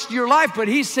for the rest of your life, but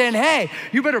he's saying, hey,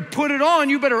 you better put it on.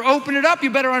 You better open it up. You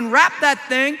better unwrap that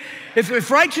thing.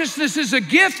 If righteousness is a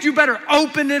gift, you better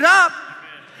open it up.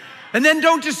 And then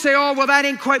don't just say, oh, well, that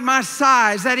ain't quite my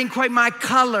size. That ain't quite my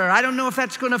color. I don't know if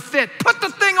that's going to fit. Put the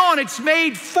thing on. It's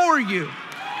made for you.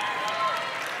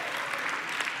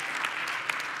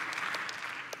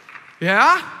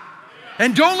 Yeah?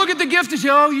 And don't look at the gift and say,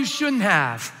 oh, you shouldn't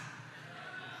have.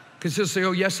 Because he'll say,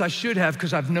 oh, yes, I should have,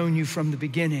 because I've known you from the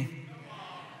beginning.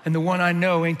 And the one I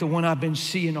know ain't the one I've been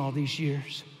seeing all these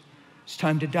years. It's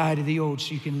time to die to the old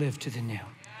so you can live to the new.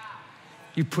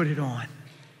 You put it on.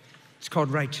 It's called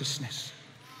righteousness.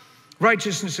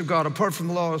 Righteousness of God, apart from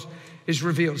the law, is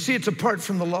revealed. See, it's apart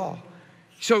from the law.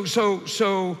 So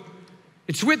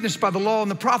it's witnessed by the law and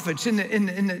the prophets. In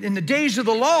the days of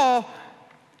the law,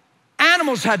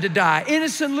 animals had to die.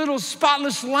 Innocent little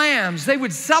spotless lambs. They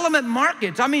would sell them at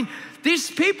markets. I mean,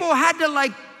 these people had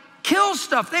to kill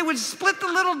stuff. They would split the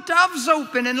little doves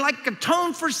open and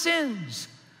atone for sins.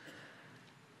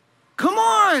 Come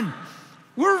on.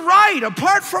 We're right.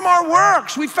 Apart from our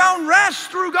works, we found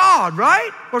rest through God,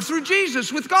 right? Or through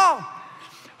Jesus with God.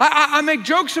 I make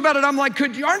jokes about it. I'm like,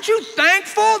 aren't you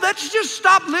thankful? Let's just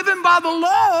stop living by the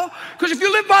law. Because if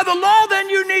you live by the law, then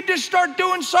you need to start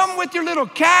doing something with your little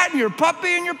cat and your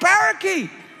puppy and your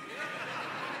parakeet.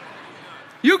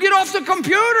 You get off the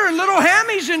computer and little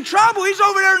Hammy's in trouble. He's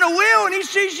over there in the wheel and he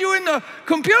sees you in the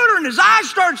computer and his eye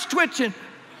starts twitching.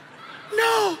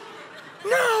 No.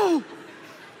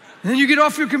 And then you get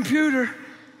off your computer.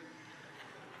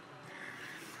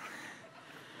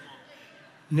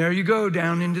 And there you go,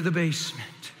 down into the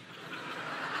basement.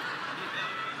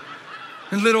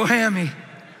 And little Hammy.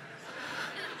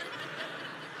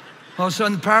 All of a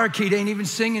sudden, the parakeet ain't even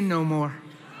singing no more.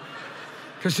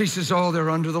 Because he says, oh, they're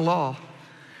under the law.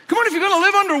 Come on, if you're going to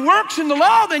live under works in the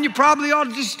law, then you probably ought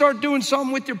to just start doing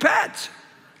something with your pets.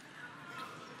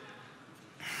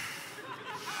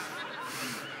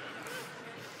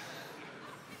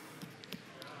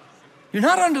 You're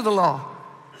not under the law.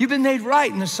 You've been made right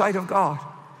in the sight of God.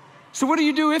 So what do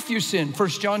you do if you sin? 1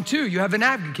 John 2, you have an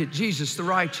advocate, Jesus the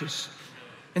righteous.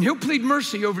 And he'll plead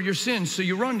mercy over your sins, so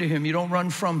you run to him, you don't run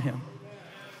from him.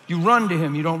 You run to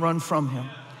him, you don't run from him.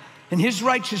 And his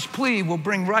righteous plea will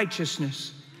bring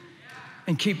righteousness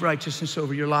and keep righteousness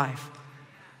over your life.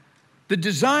 The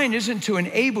design isn't to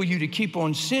enable you to keep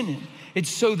on sinning. It's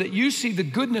so that you see the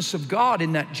goodness of God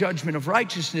in that judgment of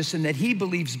righteousness and that he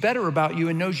believes better about you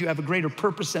and knows you have a greater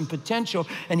purpose and potential,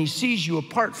 and he sees you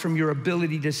apart from your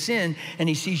ability to sin, and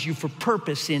he sees you for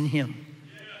purpose in him.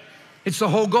 It's the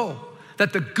whole goal,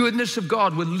 that the goodness of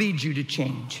God would lead you to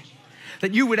change.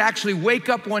 That you would actually wake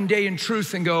up one day in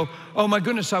truth and go, oh my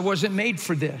goodness, I wasn't made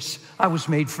for this. I was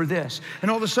made for this.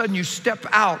 And all of a sudden you step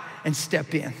out and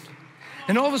step in.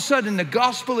 And all of a sudden, the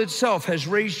gospel itself has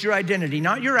raised your identity.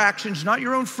 Not your actions, not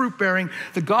your own fruit bearing.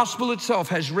 The gospel itself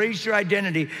has raised your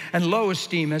identity, and low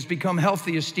esteem has become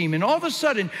healthy esteem. And all of a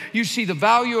sudden, you see the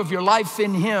value of your life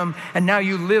in him, and now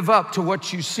you live up to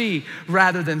what you see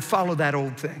rather than follow that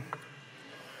old thing.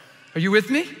 Are you with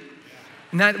me?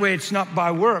 And that way, it's not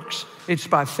by works, it's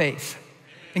by faith.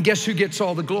 And guess who gets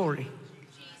all the glory?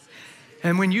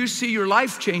 And when you see your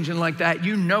life changing like that,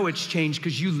 you know it's changed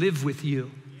because you live with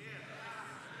you.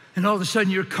 And all of a sudden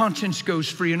your conscience goes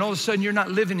free, and all of a sudden you're not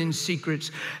living in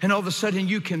secrets, and all of a sudden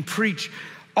you can preach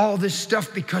all this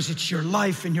stuff because it's your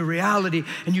life and your reality,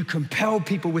 and you compel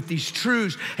people with these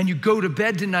truths, and you go to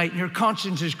bed tonight and your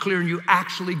conscience is clear, and you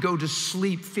actually go to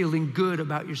sleep feeling good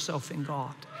about yourself in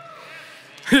God.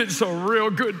 It's a real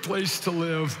good place to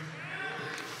live.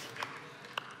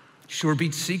 Sure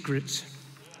beats secrets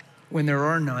when there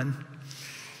are none.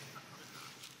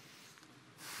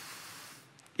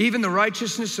 Even the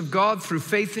righteousness of God through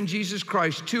faith in Jesus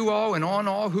Christ, to all and on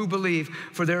all who believe,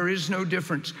 for there is no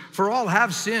difference. For all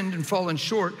have sinned and fallen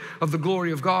short of the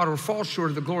glory of God, or fall short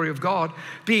of the glory of God,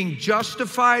 being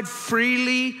justified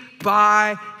freely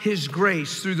by his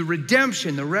grace through the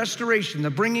redemption, the restoration,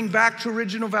 the bringing back to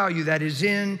original value that is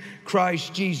in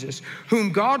Christ Jesus,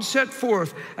 whom God set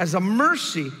forth as a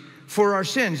mercy for our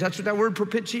sins. That's what that word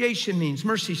propitiation means,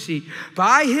 mercy seat.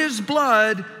 By his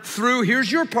blood through, here's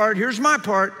your part, here's my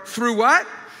part, through what?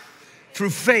 Through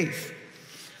faith.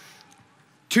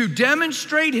 To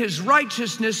demonstrate his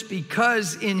righteousness,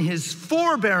 because in his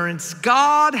forbearance,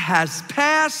 God has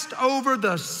passed over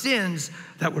the sins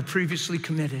that were previously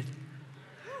committed.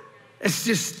 It's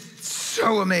just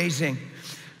so amazing.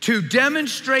 To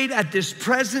demonstrate at this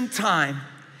present time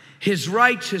his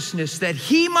righteousness, that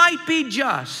he might be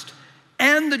just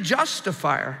and the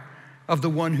justifier of the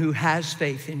one who has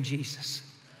faith in Jesus.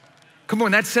 Come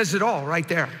on, that says it all right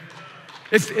there.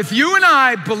 If you and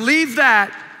I believe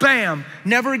that, bam,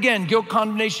 never again, guilt,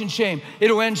 condemnation, shame.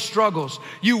 It'll end struggles.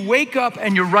 You wake up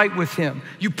and you're right with him.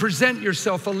 You present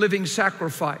yourself a living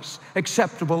sacrifice,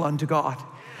 acceptable unto God.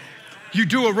 You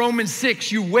do a Romans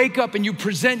 6, you wake up and you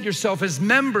present yourself as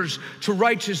members to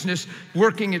righteousness,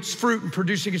 working its fruit and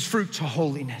producing its fruit to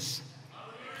holiness.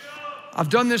 I've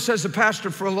done this as a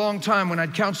pastor for a long time. When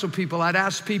I'd counsel people, I'd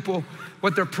ask people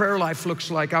what their prayer life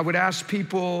looks like. I would ask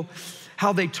people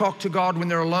how they talk to God when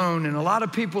they're alone. And a lot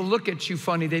of people look at you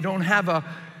funny. They don't have a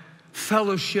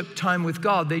fellowship time with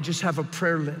God. They just have a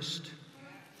prayer list.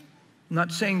 I'm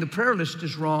not saying the prayer list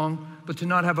is wrong, but to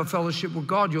not have a fellowship with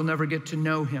God, you'll never get to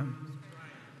know him.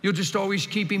 You'll just always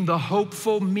keep him the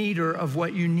hopeful meter of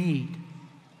what you need.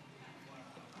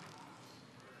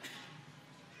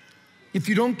 If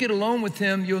you don't get alone with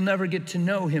him, you'll never get to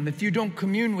know him. If you don't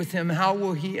commune with him, how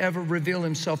will he ever reveal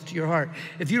himself to your heart?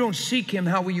 If you don't seek him,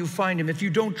 how will you find him? If you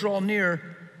don't draw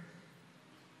near,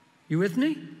 you with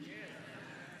me?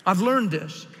 I've learned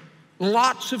this.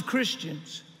 Lots of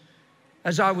Christians,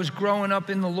 as I was growing up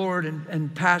in the Lord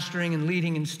and pastoring and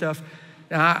leading and stuff,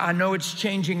 I know it's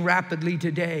changing rapidly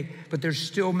today, but there's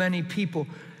still many people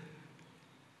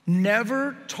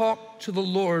never talk to the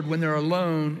Lord when they're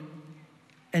alone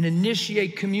and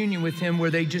initiate communion with him where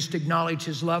they just acknowledge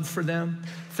his love for them.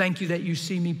 Thank you that you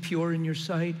see me pure in your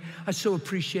sight. I so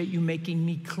appreciate you making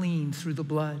me clean through the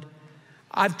blood.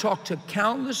 I've talked to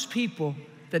countless people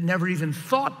that never even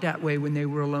thought that way when they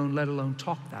were alone, let alone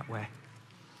talk that way.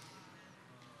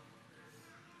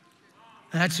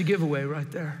 And that's a giveaway right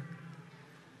there.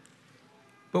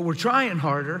 But we're trying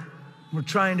harder. We're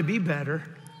trying to be better.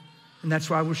 And that's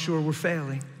why we're sure we're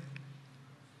failing.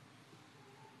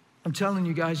 I'm telling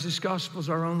you guys, this gospel is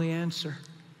our only answer.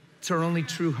 It's our only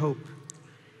true hope.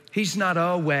 He's not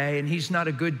a way, and he's not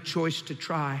a good choice to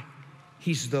try.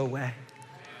 He's the way.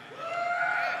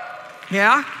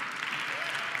 Yeah?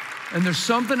 And there's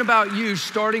something about you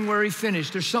starting where he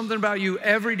finished. There's something about you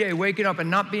every day waking up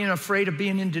and not being afraid of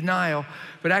being in denial,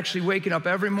 but actually waking up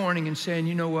every morning and saying,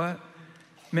 you know what?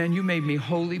 Man, you made me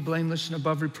holy, blameless, and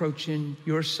above reproach in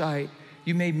your sight.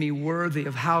 You made me worthy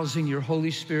of housing your Holy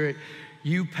Spirit.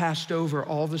 You passed over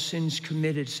all the sins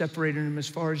committed, separated them as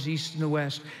far as the east and the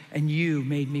west, and you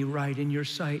made me right in your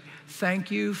sight.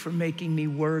 Thank you for making me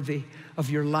worthy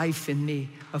of your life in me,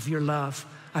 of your love.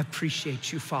 I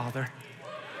appreciate you, Father.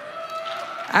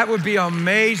 That would be an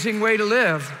amazing way to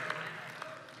live.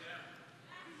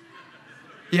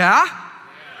 Yeah?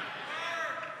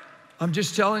 I'm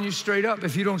just telling you straight up,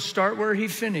 if you don't start where he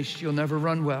finished, you'll never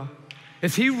run well.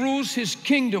 If he rules his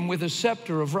kingdom with a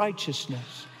scepter of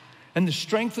righteousness, and the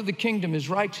strength of the kingdom is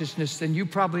righteousness, then you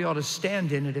probably ought to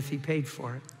stand in it if he paid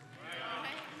for it.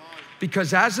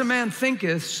 Because as a man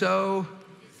thinketh, so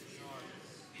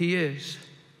he is.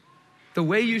 The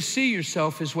way you see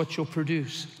yourself is what you'll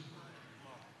produce.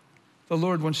 The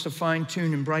Lord wants to fine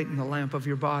tune and brighten the lamp of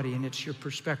your body, and it's your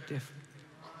perspective,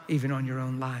 even on your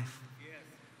own life.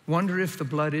 Wonder if the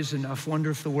blood is enough. Wonder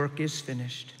if the work is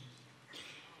finished.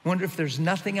 Wonder if there's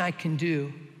nothing I can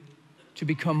do to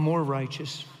become more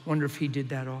righteous. Wonder if he did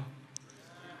that all.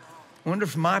 Wonder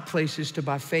if my place is to,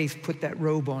 by faith, put that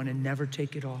robe on and never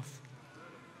take it off.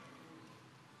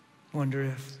 Wonder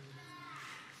if.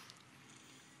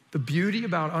 The beauty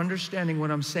about understanding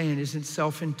what I'm saying isn't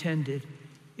self-intended.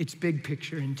 It's big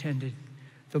picture intended.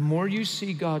 The more you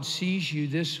see God sees you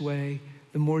this way,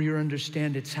 the more you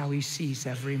understand it's how he sees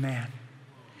every man.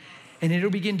 And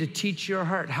it'll begin to teach your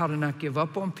heart how to not give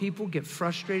up on people, get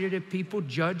frustrated at people,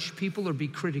 judge people, or be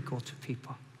critical to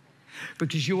people.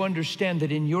 Because you understand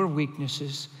that in your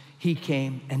weaknesses, he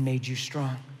came and made you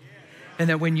strong. And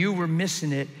that when you were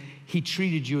missing it, he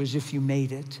treated you as if you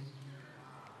made it.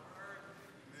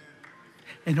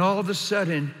 And all of a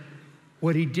sudden,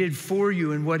 what he did for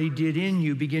you and what he did in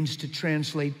you begins to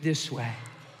translate this way.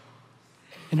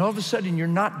 And all of a sudden, you're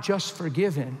not just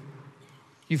forgiven,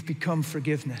 you've become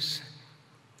forgiveness.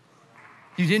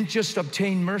 You didn't just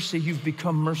obtain mercy, you've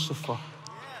become merciful.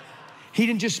 He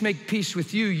didn't just make peace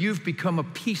with you, you've become a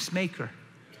peacemaker.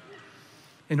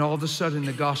 And all of a sudden,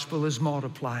 the gospel is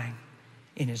multiplying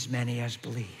in as many as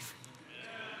believe.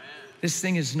 This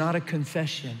thing is not a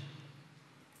confession,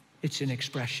 it's an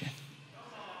expression.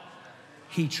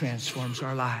 He transforms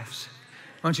our lives.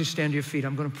 Why don't you stand to your feet?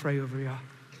 I'm going to pray over y'all.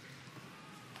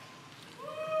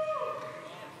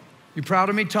 You proud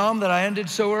of me, Tom, that I ended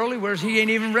so early? He ain't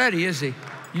even ready, is he?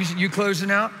 You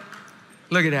closing out?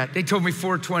 Look at that. They told me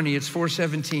 4:20. It's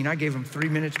 4:17. I gave them 3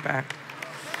 minutes back.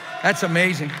 That's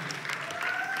amazing.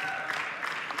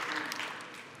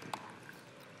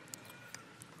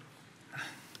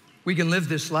 We can live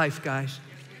this life, guys.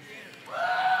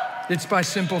 It's by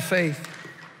simple faith.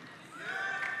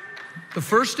 The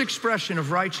first expression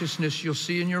of righteousness you'll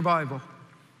see in your Bible,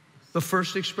 the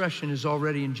first expression is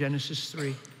already in Genesis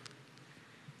 3.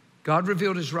 God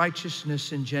revealed his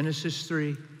righteousness in Genesis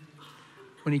 3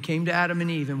 when he came to Adam and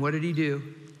Eve. And what did he do?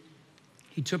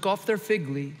 He took off their fig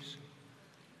leaves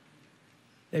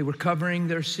They were covering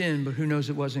their sin, but who knows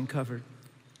it wasn't covered.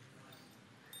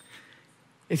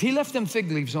 If he left them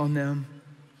fig leaves on them,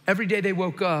 every day they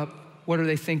woke up, what are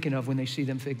they thinking of when they see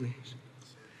them fig leaves?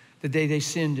 The day they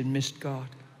sinned and missed God.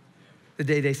 The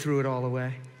day they threw it all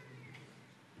away.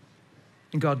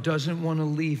 And God doesn't want to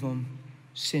leave them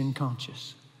sin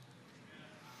conscious.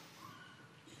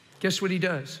 Guess what he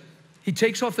does? He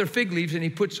takes off their fig leaves and he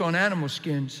puts on animal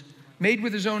skins made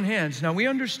with his own hands. Now we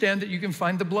understand that you can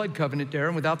find the blood covenant there,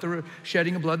 and without the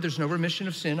shedding of blood, there's no remission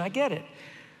of sin. I get it.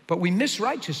 But we miss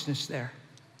righteousness there.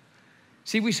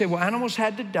 See, we say, well, animals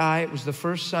had to die. It was the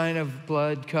first sign of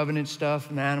blood covenant stuff,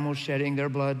 and animals shedding their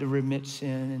blood to remit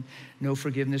sin, and no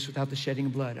forgiveness without the shedding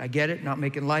of blood. I get it, not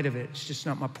making light of it. It's just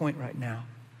not my point right now.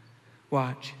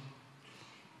 Watch.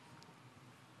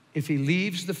 If he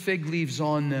leaves the fig leaves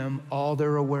on them, all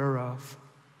they're aware of,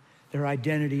 their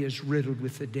identity is riddled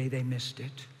with the day they missed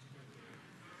it.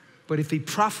 But if he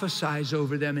prophesies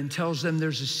over them and tells them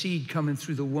there's a seed coming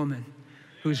through the woman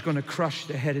who's going to crush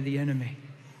the head of the enemy,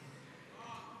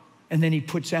 and then he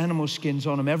puts animal skins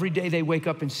on them. Every day they wake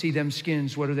up and see them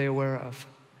skins, what are they aware of?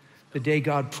 The day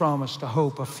God promised a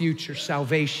hope, a future,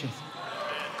 salvation.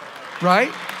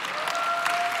 Right?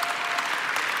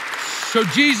 So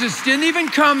Jesus didn't even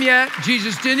come yet.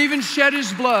 Jesus didn't even shed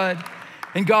his blood.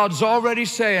 And God's already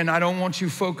saying, I don't want you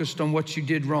focused on what you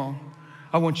did wrong.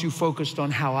 I want you focused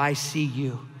on how I see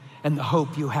you and the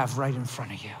hope you have right in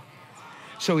front of you.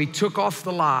 So he took off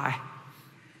the lie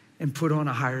and put on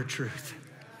a higher truth.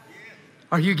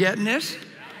 Are you getting this?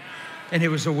 And it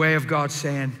was a way of God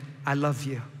saying, I love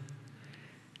you.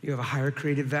 You have a higher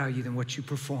creative value than what you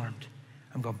performed.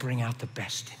 I'm going to bring out the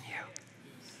best in you.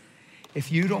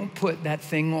 If you don't put that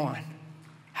thing on,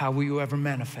 how will you ever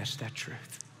manifest that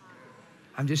truth?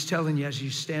 I'm just telling you, as you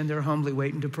stand there humbly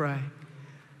waiting to pray,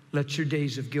 let your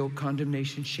days of guilt,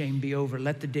 condemnation, shame be over.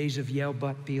 Let the days of yell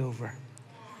but be over.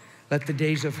 Let the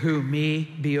days of who? Me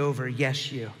be over.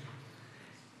 Yes, you.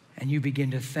 And you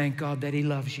begin to thank God that he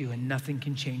loves you, and nothing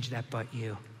can change that but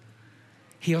you.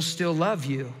 He'll still love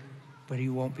you, but he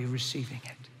won't be receiving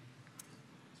it.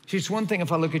 See, it's one thing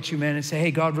if I look at you, man, and say,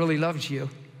 hey, God really loves you.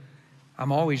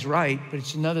 I'm always right, but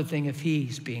it's another thing if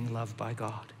he's being loved by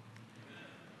God.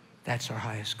 That's our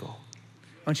highest goal.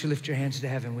 Why don't you lift your hands to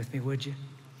heaven with me, would you?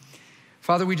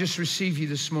 Father, we just receive you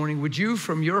this morning. Would you,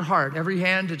 from your heart, every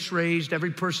hand that's raised, every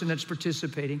person that's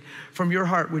participating, from your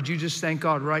heart, would you just thank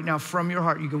God right now from your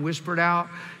heart? You can whisper it out.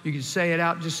 You can say it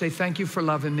out. Just say, thank you for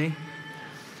loving me.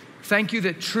 Thank you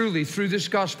that truly through this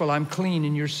gospel, I'm clean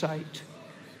in your sight.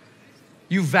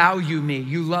 You value me.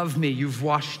 You love me. You've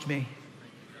washed me.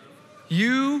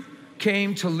 You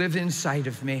came to live inside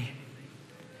of me,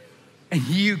 and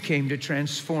you came to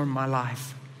transform my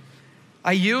life.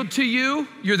 I yield to you.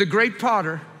 You're the great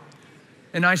potter.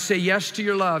 And I say yes to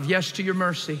your love, yes to your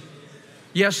mercy,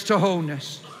 yes to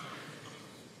wholeness.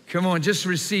 Come on, just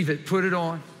receive it. Put it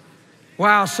on.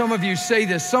 Wow, some of you say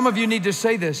this. Some of you need to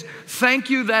say this. Thank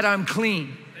you that I'm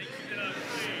clean.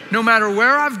 No matter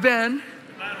where I've been,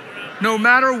 no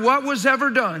matter what was ever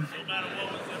done,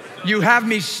 you have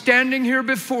me standing here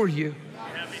before you,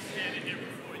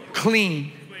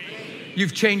 clean.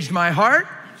 You've changed my heart.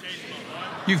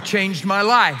 You've changed my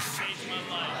life,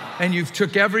 and you've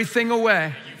took everything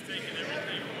away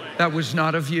that was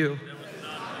not of you.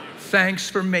 Thanks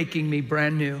for making me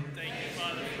brand new.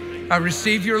 I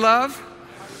receive your love.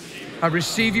 I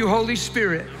receive you, Holy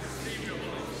Spirit.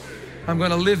 I'm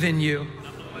going to live in you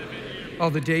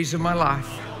all the days of my life.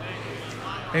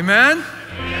 Amen?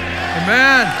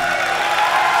 Amen.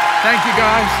 Thank you,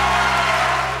 guys.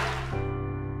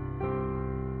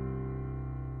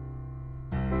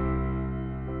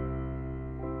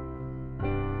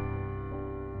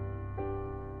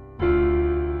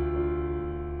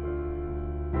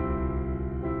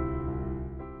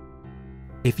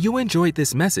 If you enjoyed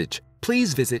this message,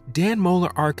 please visit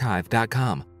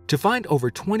danmohlerarchive.com to find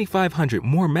over 2,500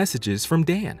 more messages from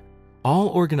Dan, all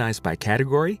organized by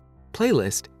category,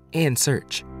 playlist, and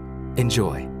search.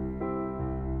 Enjoy.